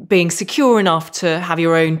 being secure enough to have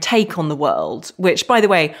your own take on the world, which, by the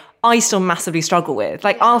way, I still massively struggle with.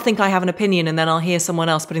 Like, I'll think I have an opinion, and then I'll hear someone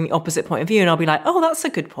else putting the opposite point of view, and I'll be like, oh, that's a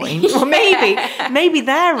good point. Or maybe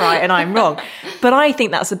they're right and I'm wrong. But I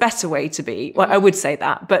think that's a better way to be. Well, I would say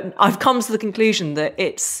that. But I've come to the conclusion that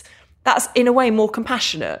that's in a way more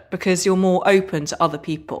compassionate, because you're more open to other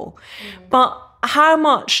people. But how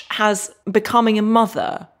much has becoming a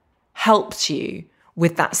mother helped you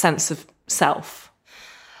with that sense of self?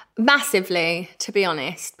 Massively, to be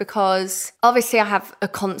honest, because obviously I have a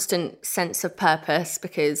constant sense of purpose,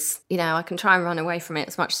 because, you know, I can try and run away from it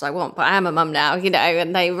as much as I want, but I am a mum now, you know,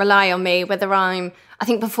 and they rely on me, I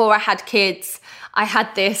think before I had kids, I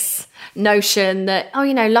had this notion that, oh,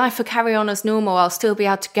 you know, life will carry on as normal. I'll still be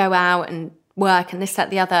able to go out and work and this, that,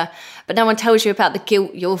 the other. But no one tells you about the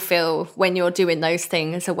guilt you'll feel when you're doing those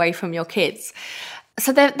things away from your kids.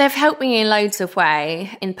 So they've helped me in loads of ways,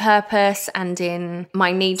 in purpose and in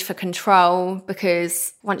my need for control,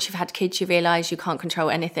 because once you've had kids, you realise you can't control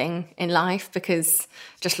anything in life, because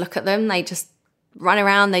just look at them. They just run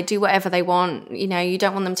around, they do whatever they want. You know, you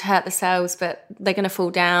don't want them to hurt themselves, but they're going to fall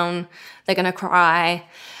down, they're going to cry.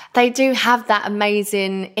 They do have that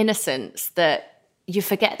amazing innocence that you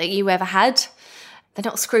forget that you ever had. They're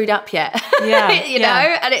not screwed up yet, you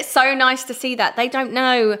know, and it's so nice to see that. They don't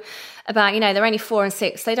know about, you know, they're only 4 and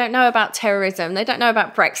 6. They don't know about terrorism. They don't know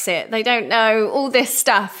about Brexit. They don't know all this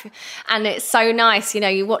stuff. And it's so nice, you know,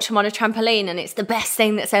 you watch them on a trampoline and it's the best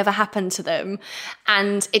thing that's ever happened to them.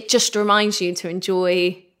 And it just reminds you to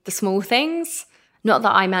enjoy the small things. Not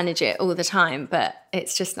that I manage it all the time, but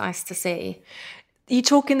it's just nice to see. You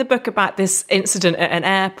talk in the book about this incident at an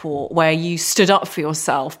airport where you stood up for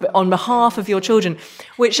yourself, but on behalf of your children,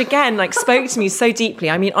 which again, like, spoke to me so deeply.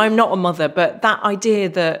 I mean, I'm not a mother, but that idea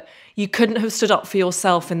that you couldn't have stood up for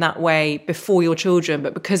yourself in that way before your children,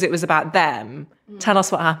 but because it was about them. Tell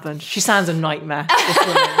us what happened. She sounds a nightmare, this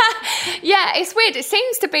woman. Yeah, it's weird. It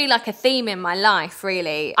seems to be like a theme in my life,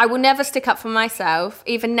 really. I will never stick up for myself.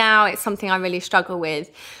 Even now, it's something I really struggle with.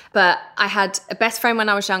 But I had a best friend when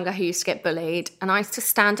I was younger who used to get bullied, and I used to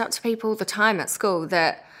stand up to people all the time at school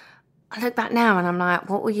that I look back now and I'm like,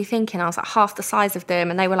 what were you thinking? I was like half the size of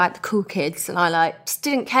them, and they were like the cool kids, and I like just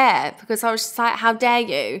didn't care, because I was just like, how dare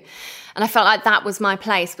you? And I felt like that was my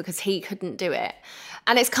place because he couldn't do it.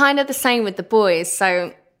 And it's kind of the same with the boys.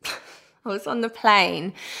 So I was on the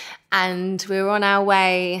plane and we were on our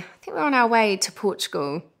way, to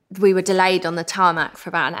Portugal. We were delayed on the tarmac for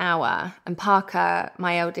about an hour, and Parker,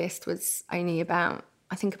 my eldest, was only about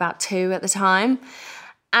 2 at the time.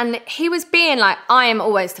 And he was being like, I am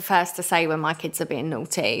always the first to say when my kids are being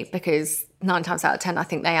naughty, because 9 times out of 10, I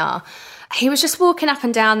think they are. He was just walking up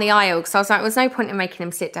and down the aisle because I was like, there's no point in making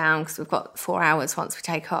him sit down because we've got 4 hours once we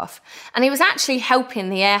take off. And he was actually helping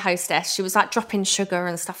the air hostess. She was like dropping sugar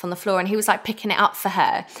and stuff on the floor and he was like picking it up for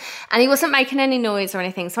her. And he wasn't making any noise or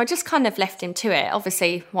anything. So I just kind of left him to it,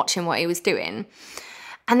 obviously watching what he was doing.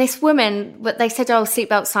 And this woman, they said, oh,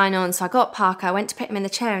 seatbelt sign on. So I got Parker, I went to put him in the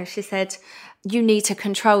chair and she said, you need to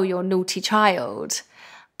control your naughty child.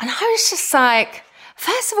 And I was just like...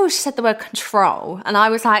 First of all, she said the word control, and I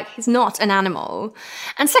was like, he's not an animal.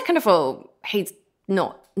 And second of all, he's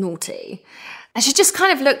not naughty. And she just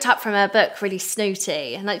kind of looked up from her book really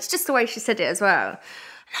snooty, and it's just the way she said it as well.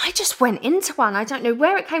 And I just went into one. I don't know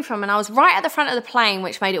where it came from, and I was right at the front of the plane,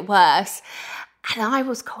 which made it worse. And I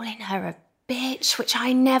was calling her a bitch, which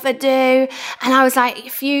I never do. And I was like,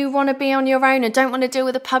 if you want to be on your own and don't want to deal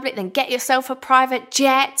with the public, then get yourself a private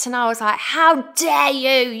jet. And I was like, how dare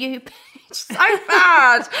you bitch. So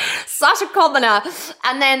bad. Such a commoner.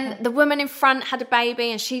 And then the woman in front had a baby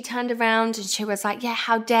and she turned around and she was like, yeah,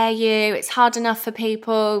 how dare you? It's hard enough for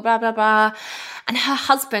people, blah, blah, blah. And her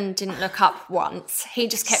husband didn't look up once. He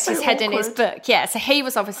just kept his head in his book. Yeah, so he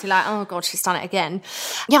was obviously like, oh, God, she's done it again.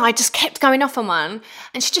 Yeah, I just kept going off on one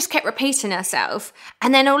and she just kept repeating herself.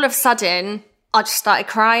 And then all of a sudden, I just started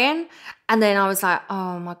crying. And then I was like,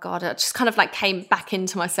 oh my God, I just kind of like came back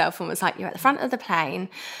into myself and was like, you're at the front of the plane.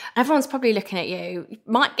 Everyone's probably looking at you. You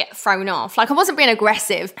might get thrown off. Like I wasn't being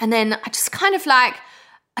aggressive. And then I just kind of like,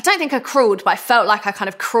 I don't think I crawled, but I felt like I kind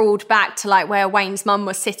of crawled back to like where Wayne's mum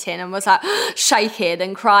was sitting and was like shaking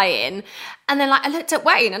and crying. And then like I looked at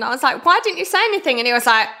Wayne and I was like, why didn't you say anything? And he was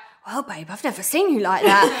like, well, babe, I've never seen you like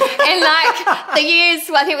that. In like the years,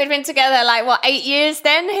 I think we'd been together like, 8 years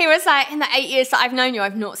then? He was like, in the 8 years that I've known you,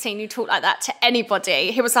 I've not seen you talk like that to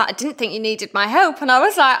anybody. He was like, I didn't think you needed my help. And I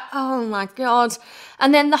was like, oh my God.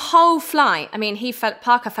 And then the whole flight, I mean,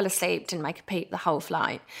 Parker fell asleep, didn't make a peep the whole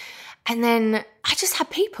flight. And then I just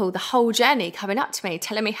had people the whole journey coming up to me,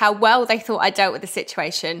 telling me how well they thought I dealt with the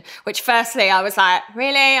situation, which firstly I was like,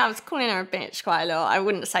 really? I was calling her a bitch quite a lot. I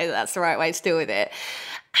wouldn't say that that's the right way to deal with it.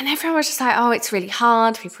 And everyone was just like, oh, it's really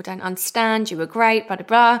hard. People don't understand. You were great, blah, blah,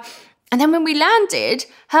 blah. And then when we landed,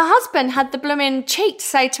 her husband had the blooming cheek to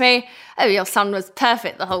say to me, oh, your son was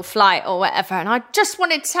perfect the whole flight or whatever. And I just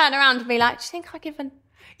wanted to turn around and be like, do you think I give a...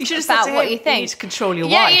 You should have said to what you think. You need to control your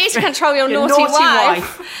wife. Yeah, you need to control your naughty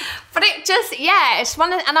wife. But it just, yeah, it's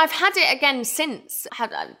one of, and I've had it again since,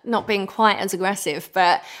 not being quite as aggressive,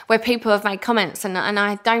 but where people have made comments and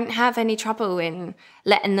I don't have any trouble in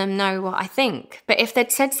letting them know what I think. But if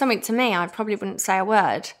they'd said something to me, I probably wouldn't say a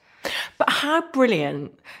word. But how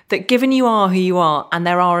brilliant that given you are who you are and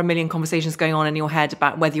there are a million conversations going on in your head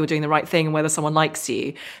about whether you're doing the right thing and whether someone likes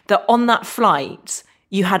you, that on that flight,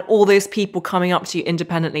 you had all those people coming up to you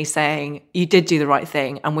independently saying, you did do the right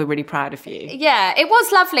thing and we're really proud of you. Yeah, it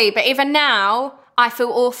was lovely. But even now, I feel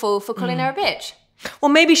awful for calling her a bitch.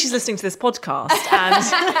 Well, maybe she's listening to this podcast and...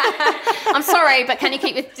 I'm sorry, but can you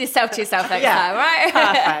keep yourself to yourself next time,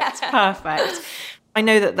 right? Perfect. I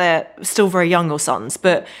know that they're still very young, your sons,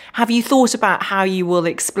 but have you thought about how you will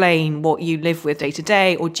explain what you live with day to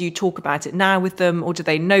day, or do you talk about it now with them, or do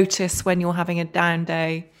they notice when you're having a down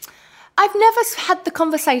day? I've never had the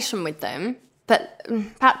conversation with them, but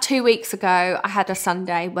about 2 weeks ago, I had a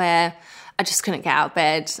Sunday where I just couldn't get out of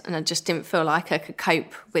bed and I just didn't feel like I could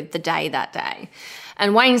cope with the day that day.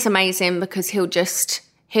 And Wayne's amazing because he'll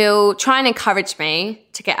try and encourage me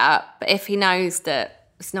to get up, but if he knows that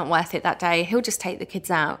it's not worth it that day, he'll just take the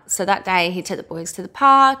kids out. So that day he took the boys to the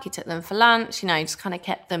park, he took them for lunch, just kind of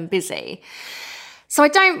kept them busy. So I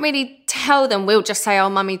don't really tell them, we'll just say, oh,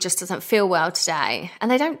 mummy just doesn't feel well today. And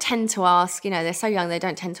they don't tend to ask, they're so young, they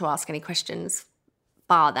don't tend to ask any questions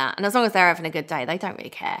bar that. And as long as they're having a good day, they don't really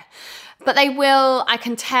care. But they will, I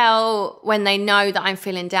can tell when they know that I'm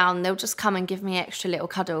feeling down, they'll just come and give me extra little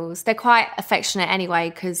cuddles. They're quite affectionate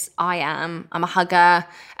anyway because I'm a hugger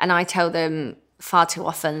and I tell them far too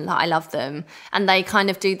often that I love them. And they kind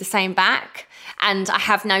of do the same back. And I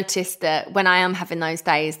have noticed that when I am having those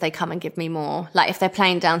days, they come and give me more. Like if they're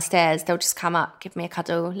playing downstairs, they'll just come up, give me a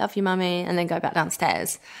cuddle, love you, mummy, and then go back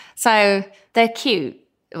downstairs. So they're cute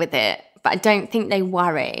with it, but I don't think they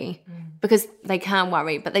worry because they can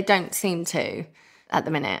worry, but they don't seem to at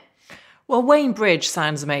the minute. Well, Wayne Bridge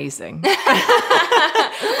sounds amazing.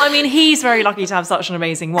 I mean, he's very lucky to have such an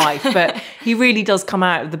amazing wife, but he really does come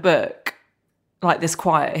out of the book like this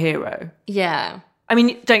quiet hero. Yeah. I mean,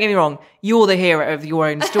 don't get me wrong, you're the hero of your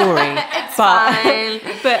own story. It's fine.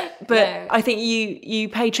 But no. I think you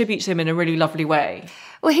pay tribute to him in a really lovely way.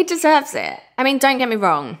 Well, he deserves it. I mean, don't get me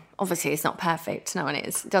wrong. obviously it's not perfect. No one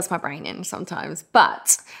is. It does my brain in sometimes.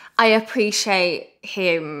 But I appreciate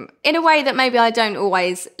him in a way that maybe I don't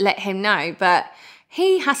always let him know. But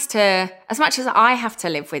he has to, as much as I have to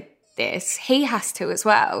live with this, he has to as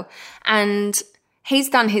well. And he's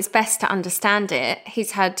done his best to understand it.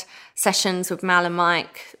 He's had sessions with Mal and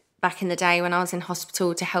Mike back in the day when I was in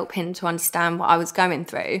hospital to help him to understand what I was going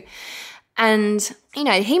through. And, you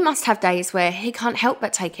know, he must have days where he can't help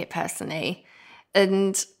but take it personally.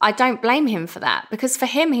 And I don't blame him for that, because for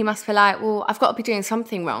him, he must be like, well, I've got to be doing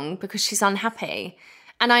something wrong because she's unhappy.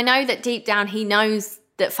 And I know that deep down he knows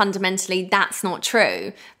that fundamentally that's not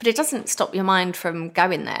true, but it doesn't stop your mind from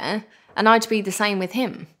going there. And I'd be the same with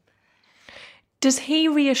him. Does he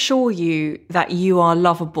reassure you that you are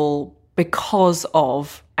lovable because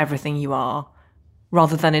of everything you are,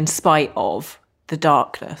 rather than in spite of the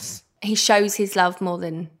darkness? He shows his love more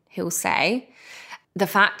than he'll say. The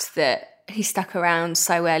fact that he stuck around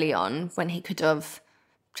so early on when he could have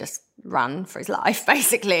just run for his life,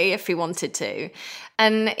 basically, if he wanted to.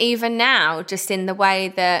 And even now, just in the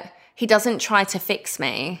way that he doesn't try to fix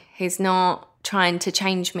me, he's not trying to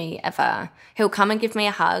change me ever. He'll come and give me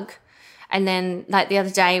a hug. And then, like the other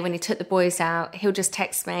day when he took the boys out, he'll just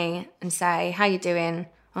text me and say, how you doing?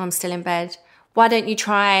 Oh, I'm still in bed. Why don't you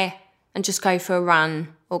try and just go for a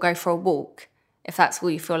run or go for a walk, if that's all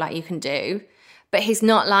you feel like you can do? But he's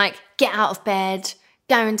not like, get out of bed,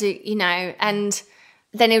 go and do, you know. And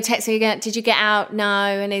then he'll text me again, did you get out? No.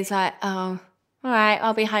 And he's like, oh, all right,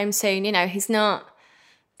 I'll be home soon. You know, he's not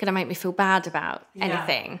going to make me feel bad about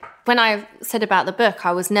anything. When I said about the book,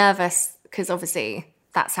 I was nervous because obviously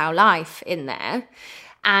that's our life in there.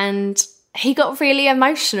 And he got really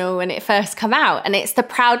emotional when it first came out. And it's the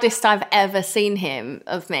proudest I've ever seen him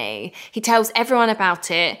of me. He tells everyone about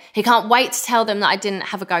it. He can't wait to tell them that I didn't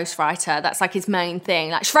have a ghostwriter. That's like his main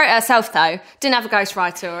thing. Like, she wrote it herself though. Didn't have a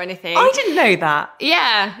ghostwriter or anything. I didn't know that.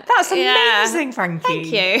 Yeah. That's amazing, Frankie. Thank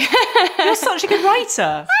you. You're such a good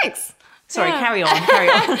writer. Thanks. Sorry, Yeah. carry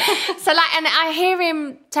on. So like, and I hear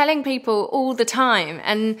him telling people all the time,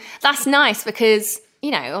 and that's nice because,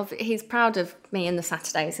 you know, he's proud of me in the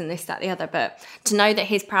Saturdays and this, that, the other, but to know that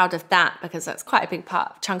he's proud of that, because that's quite a big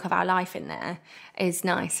chunk of our life in there, is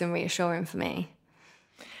nice and reassuring for me.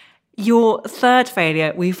 Your third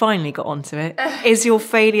failure, we finally got onto it, is your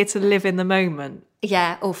failure to live in the moment.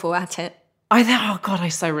 Yeah, awful at it. Oh God, I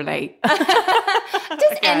so relate.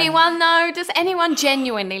 Does anyone know? Does anyone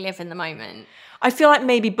genuinely live in the moment? I feel like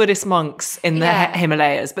maybe Buddhist monks in the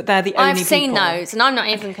Himalayas, but they're the only people. I've seen those, and I'm not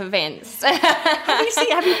even convinced.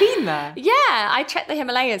 Have you been there? Yeah, I checked the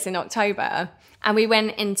Himalayas in October, and we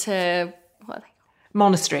went into, what are they called?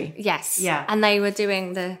 Monastery. Yes. Yeah. And they were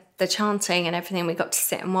doing the chanting and everything. We got to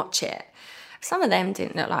sit and watch it. Some of them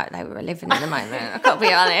didn't look like they were living in the moment, I've got to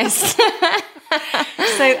be honest.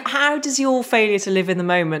 So how does your failure to live in the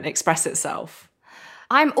moment express itself?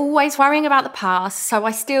 I'm always worrying about the past, so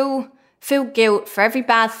I still feel guilt for every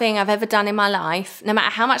bad thing I've ever done in my life. No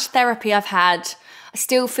matter how much therapy I've had, I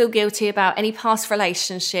still feel guilty about any past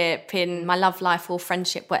relationship in my love life or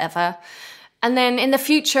friendship, whatever. And then in the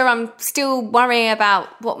future, I'm still worrying about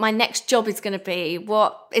what my next job is going to be,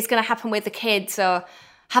 what is going to happen with the kids, or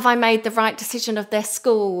have I made the right decision of their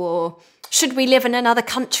school, or should we live in another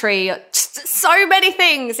country? Just so many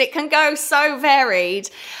things. It can go so varied.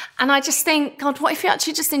 And I just think, God, what if you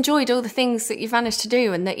actually just enjoyed all the things that you've managed to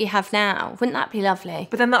do and that you have now? Wouldn't that be lovely?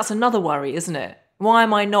 But then that's another worry, isn't it? Why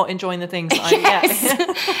am I not enjoying the things that I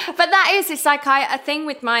get? But that is, it's like a thing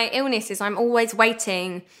with my illness is I'm always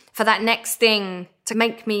waiting for that next thing to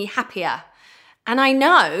make me happier. And I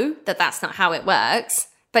know that that's not how it works,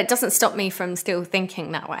 but it doesn't stop me from still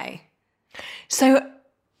thinking that way. So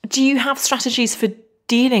do you have strategies for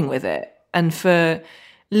dealing with it and for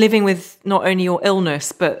living with not only your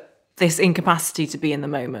illness, but this incapacity to be in the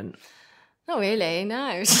moment? Not really,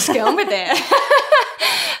 no. Just get on with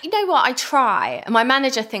it. You know what? I try. My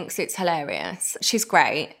manager thinks it's hilarious. She's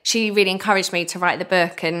great. She really encouraged me to write the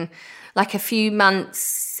book, and like a few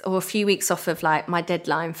months or a few weeks off of like my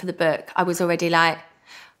deadline for the book, I was already like,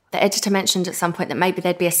 the editor mentioned at some point that maybe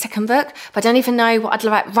there'd be a second book, but I don't even know what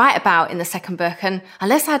I'd write about in the second book, and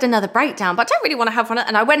unless I had another breakdown, but I don't really want to have one.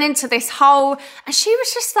 And I went into this whole, and she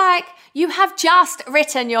was just like, you have just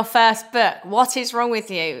written your first book. What is wrong with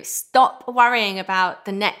you? Stop worrying about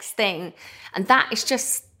the next thing. And that is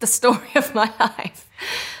just the story of my life.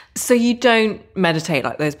 So you don't meditate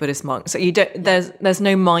like those Buddhist monks? So you don't. There's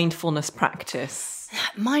no mindfulness practice?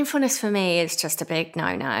 Mindfulness for me is just a big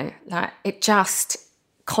no-no. Like, it just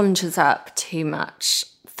conjures up too much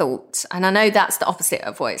thought. And I know that's the opposite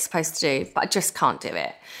of what it's supposed to do, but I just can't do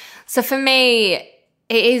it. So for me,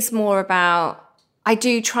 it is more about I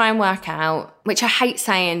do try and work out, which I hate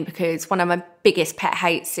saying because one of my biggest pet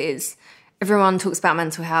hates is everyone talks about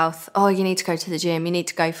mental health. Oh, you need to go to the gym, you need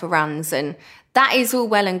to go for runs. And that is all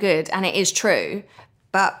well and good, and it is true.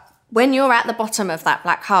 But when you're at the bottom of that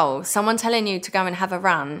black hole, someone telling you to go and have a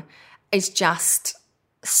run is just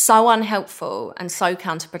so unhelpful and so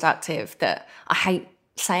counterproductive that I hate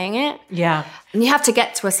saying it. Yeah. And you have to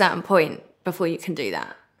get to a certain point before you can do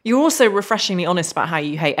that. You're also refreshingly honest about how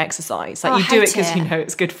you hate exercise. Like, you do it because you know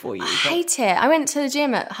it's good for you. I hate it. I went to the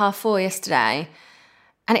gym at 4:30 yesterday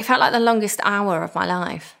and it felt like the longest hour of my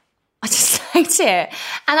life. I just hate it.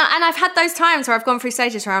 And I've had those times where I've gone through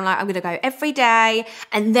stages where I'm like, I'm going to go every day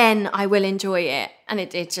and then I will enjoy it. And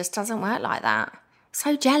it just doesn't work like that. I'm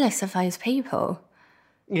so jealous of those people.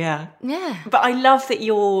 Yeah. Yeah. But I love that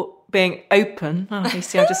you're being open. Oh, you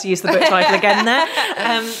see, I just used the book title again there.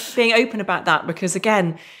 Being open about that, because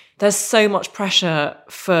again, there's so much pressure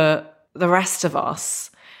for the rest of us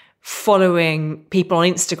following people on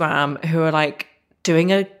Instagram who are like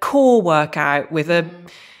doing a core workout with a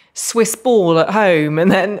Swiss ball at home. And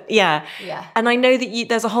then, yeah. And I know that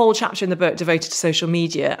there's a whole chapter in the book devoted to social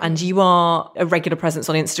media, and you are a regular presence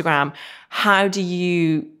on Instagram. How do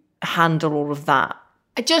you handle all of that?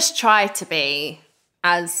 I just try to be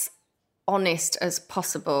as honest as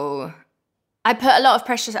possible. I put a lot of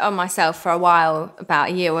pressure on myself for a while, about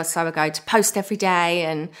a year or so ago, to post every day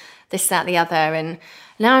and this, that, the other. And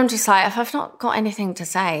now I'm just like, if I've not got anything to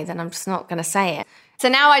say, then I'm just not going to say it. So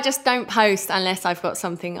now I just don't post unless I've got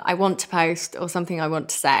something I want to post or something I want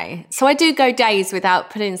to say. So I do go days without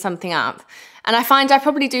putting something up. And I find I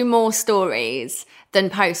probably do more stories than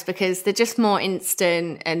posts because they're just more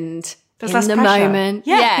instant and there's in less the pressure. moment.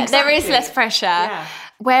 Yeah, exactly. There is less pressure. Yeah.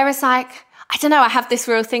 Whereas, like, I don't know, I have this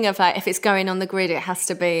real thing of like, if it's going on the grid, it has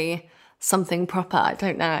to be something proper. I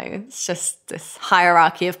don't know. It's just this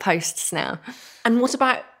hierarchy of posts now. And what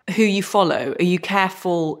about who you follow? Are you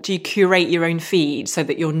careful? Do you curate your own feed so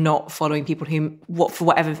that you're not following people who, for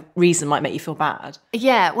whatever reason, might make you feel bad?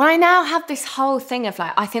 Yeah. Well, I now have this whole thing of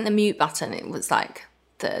like, I think the mute button, it was like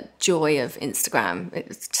the joy of Instagram. It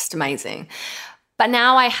was just amazing. But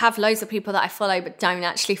now I have loads of people that I follow but don't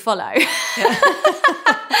actually follow. Yeah.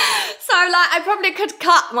 So I'm like, I probably could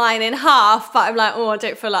cut mine in half, but I'm like, oh, I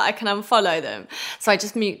don't feel like I can unfollow them. So I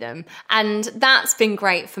just mute them. And that's been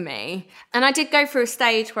great for me. And I did go through a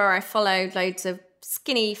stage where I followed loads of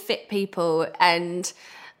skinny, fit people and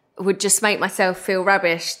would just make myself feel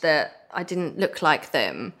rubbish that I didn't look like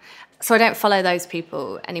them. So I don't follow those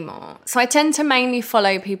people anymore. So I tend to mainly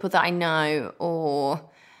follow people that I know, or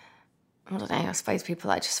I don't know, I suppose people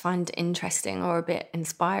that I just find interesting or a bit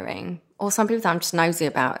inspiring. Or some people that I'm just nosy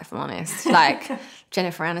about, if I'm honest. Like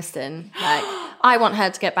Jennifer Aniston. Like, I want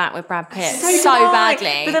her to get back with Brad Pitt so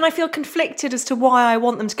badly. But then I feel conflicted as to why I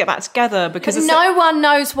want them to get back together, because no one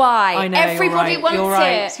knows why. I know, everybody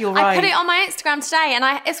wants it. You're right. I put it on my Instagram today,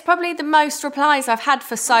 and it's probably the most replies I've had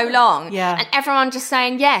for so long. Yeah. And everyone just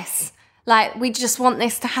saying yes. Like, we just want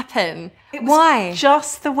this to happen. Why?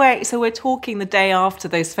 Just the way. So we're talking the day after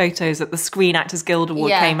those photos at the Screen Actors Guild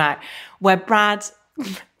Award came out, where Brad,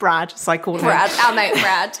 so I call him Brad, our mate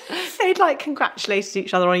Brad. They'd like congratulated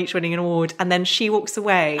each other on each winning an award, and then she walks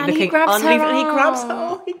away and looking he grabs unbelievable. her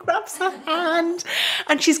And he grabs her hand,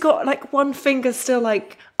 and she's got like one finger still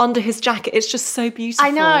like under his jacket. It's just so beautiful.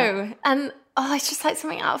 I know, and it's just like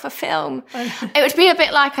something out of a film. It would be a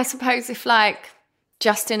bit like, I suppose, if like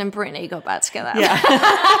Justin and Britney got back together. Yeah.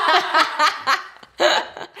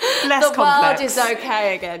 Less the complex. world is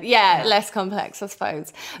okay again. Yeah, less complex, I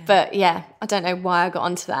suppose. Yeah. But yeah, I don't know why I got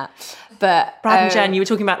onto that. But Brad and Jen, you were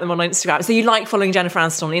talking about them on Instagram. So you like following Jennifer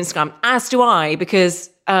Aniston on Instagram, as do I,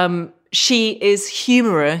 because she is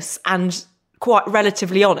humorous and quite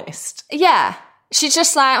relatively honest. Yeah. She's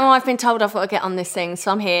just like, I've been told I've got to get on this thing,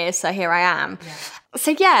 so I'm here, so here I am. Yeah.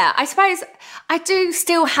 So yeah, I suppose I do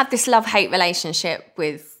still have this love-hate relationship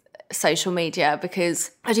with social media,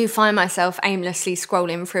 because I do find myself aimlessly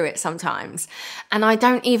scrolling through it sometimes, and I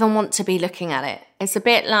don't even want to be looking at it. It's a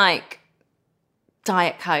bit like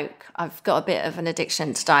Diet Coke. I've got a bit of an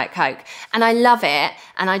addiction to Diet Coke, and I love it,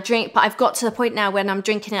 and I drink, but I've got to the point now when I'm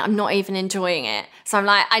drinking it, I'm not even enjoying it. So I'm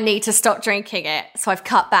like, I need to stop drinking it. So I've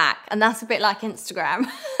cut back, and that's a bit like Instagram.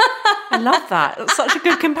 I love that. That's such a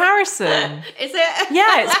good comparison. Is it?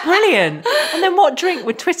 Yeah, it's brilliant. And then what drink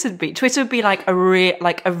would Twitter be? Twitter would be like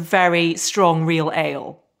a very strong real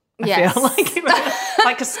ale. I feel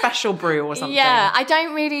like a special brew or something. Yeah,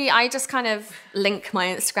 I just kind of link my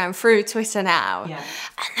Instagram through Twitter now. Yeah.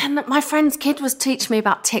 And then my friend's kid was teaching me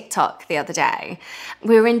about TikTok the other day.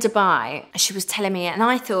 We were in Dubai and she was telling me, and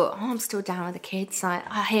I thought, I'm still down with the kids.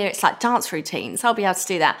 I hear it's like dance routines. I'll be able to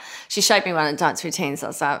do that. She showed me one of the dance routines. I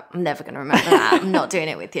was like, I'm never going to remember that. I'm not doing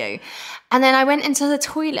it with you. And then I went into the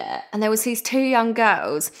toilet and there was these two young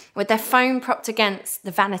girls with their phone propped against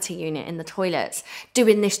the vanity unit in the toilets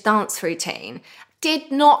doing this dance routine.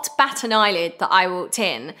 Did not bat an eyelid that I walked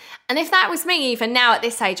in. And if that was me even now at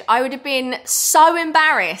this age, I would have been so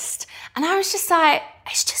embarrassed. And I was just like,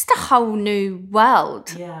 it's just a whole new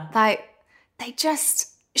world. Yeah. Like,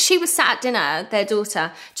 she was sat at dinner, their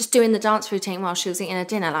daughter, just doing the dance routine while she was eating her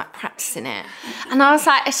dinner, like practicing it. And I was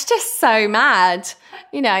like, it's just so mad.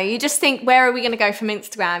 You know, you just think, where are we going to go from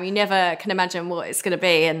Instagram? You never can imagine what it's going to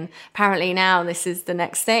be. And apparently now this is the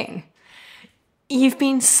next thing. You've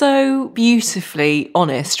been so beautifully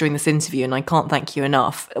honest during this interview, and I can't thank you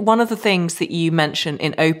enough. One of the things that you mentioned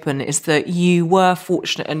in Open is that you were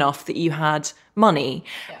fortunate enough that you had money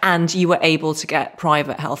and you were able to get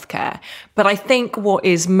private healthcare. But I think what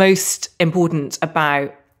is most important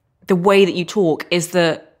about the way that you talk is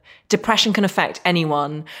that depression can affect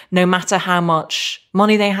anyone, no matter how much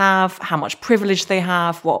money they have, how much privilege they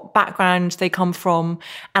have, what background they come from.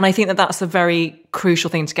 And I think that that's a very crucial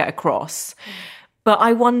thing to get across. But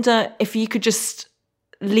I wonder if you could just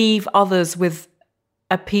leave others with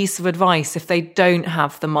a piece of advice if they don't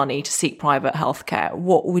have the money to seek private healthcare.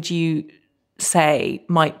 What would you say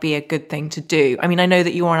might be a good thing to do? I mean, I know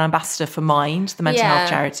that you are an ambassador for Mind, the mental health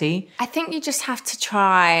charity. I think you just have to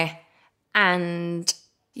try and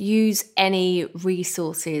use any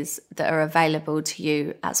resources that are available to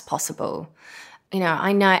you as possible. You know,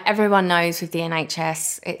 I know everyone knows with the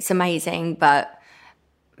NHS, it's amazing, but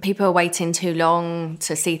people are waiting too long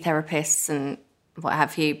to see therapists and what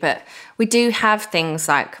have you. But we do have things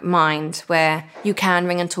like Mind where you can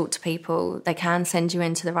ring and talk to people. They can send you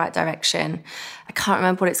into the right direction. I can't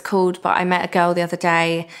remember what it's called, but I met a girl the other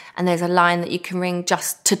day and there's a line that you can ring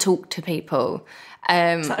just to talk to people.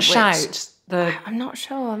 Is that a shout? I'm not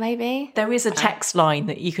sure, maybe. There is a text line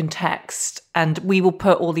that you can text, and we will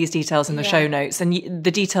put all these details in the show notes. And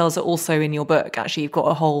the details are also in your book, actually. You've got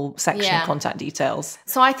a whole section of contact details.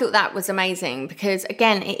 So I thought that was amazing because,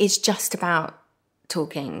 again, it is just about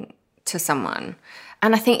talking to someone.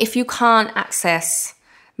 And I think if you can't access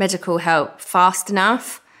medical help fast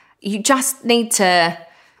enough, you just need to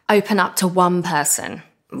open up to one person.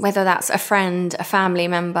 Whether that's a friend, a family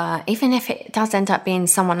member, even if it does end up being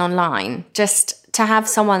someone online, just to have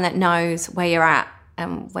someone that knows where you're at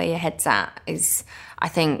and where your head's at is, I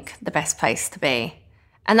think, the best place to be.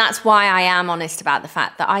 And that's why I am honest about the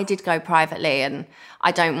fact that I did go privately, and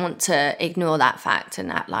I don't want to ignore that fact and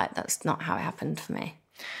act like that's not how it happened for me.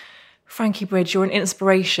 Frankie Bridge, you're an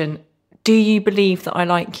inspiration. Do you believe that I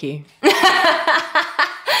like you?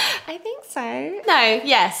 I think so. No,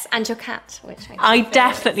 yes, and your cat, which makes I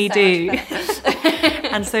definitely do.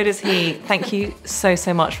 And so does he. Thank you so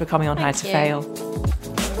much for coming on How to Fail.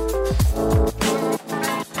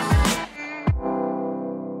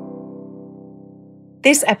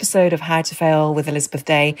 This episode of How to Fail with Elizabeth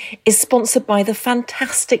Day is sponsored by the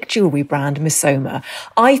fantastic jewellery brand Missoma.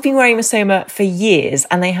 I've been wearing Missoma for years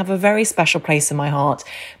and they have a very special place in my heart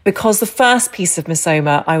because the first piece of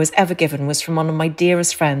Missoma I was ever given was from one of my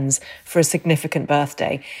dearest friends for a significant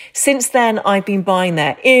birthday. Since then, I've been buying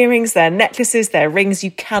their earrings, their necklaces, their rings. You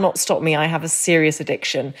cannot stop me. I have a serious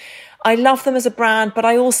addiction. I love them as a brand, but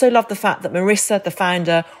I also love the fact that Marissa, the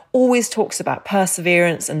founder, always talks about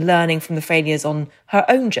perseverance and learning from the failures on her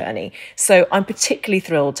own journey. So I'm particularly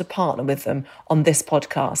thrilled to partner with them on this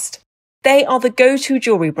podcast. They are the go-to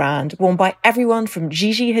jewellery brand worn by everyone from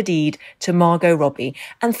Gigi Hadid to Margot Robbie.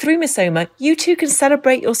 And through Missoma, you too can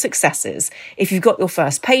celebrate your successes. If you've got your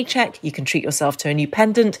first paycheck, you can treat yourself to a new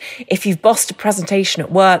pendant. If you've bossed a presentation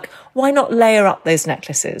at work, why not layer up those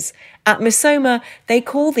necklaces? At Missoma, they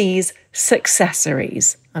call these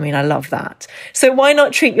successories. I mean, I love that. So why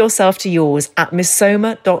not treat yourself to yours at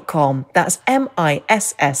missoma.com? That's MISSOMA.com.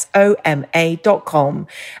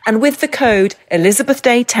 And with the code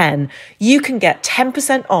ElizabethDay10, you can get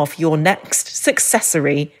 10% off your next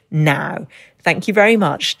successory now. Thank you very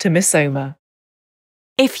much to Missoma.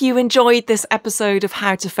 If you enjoyed this episode of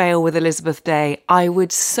How to Fail with Elizabeth Day, I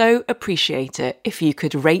would so appreciate it if you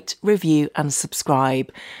could rate, review and subscribe.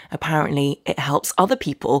 Apparently, it helps other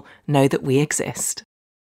people know that we exist.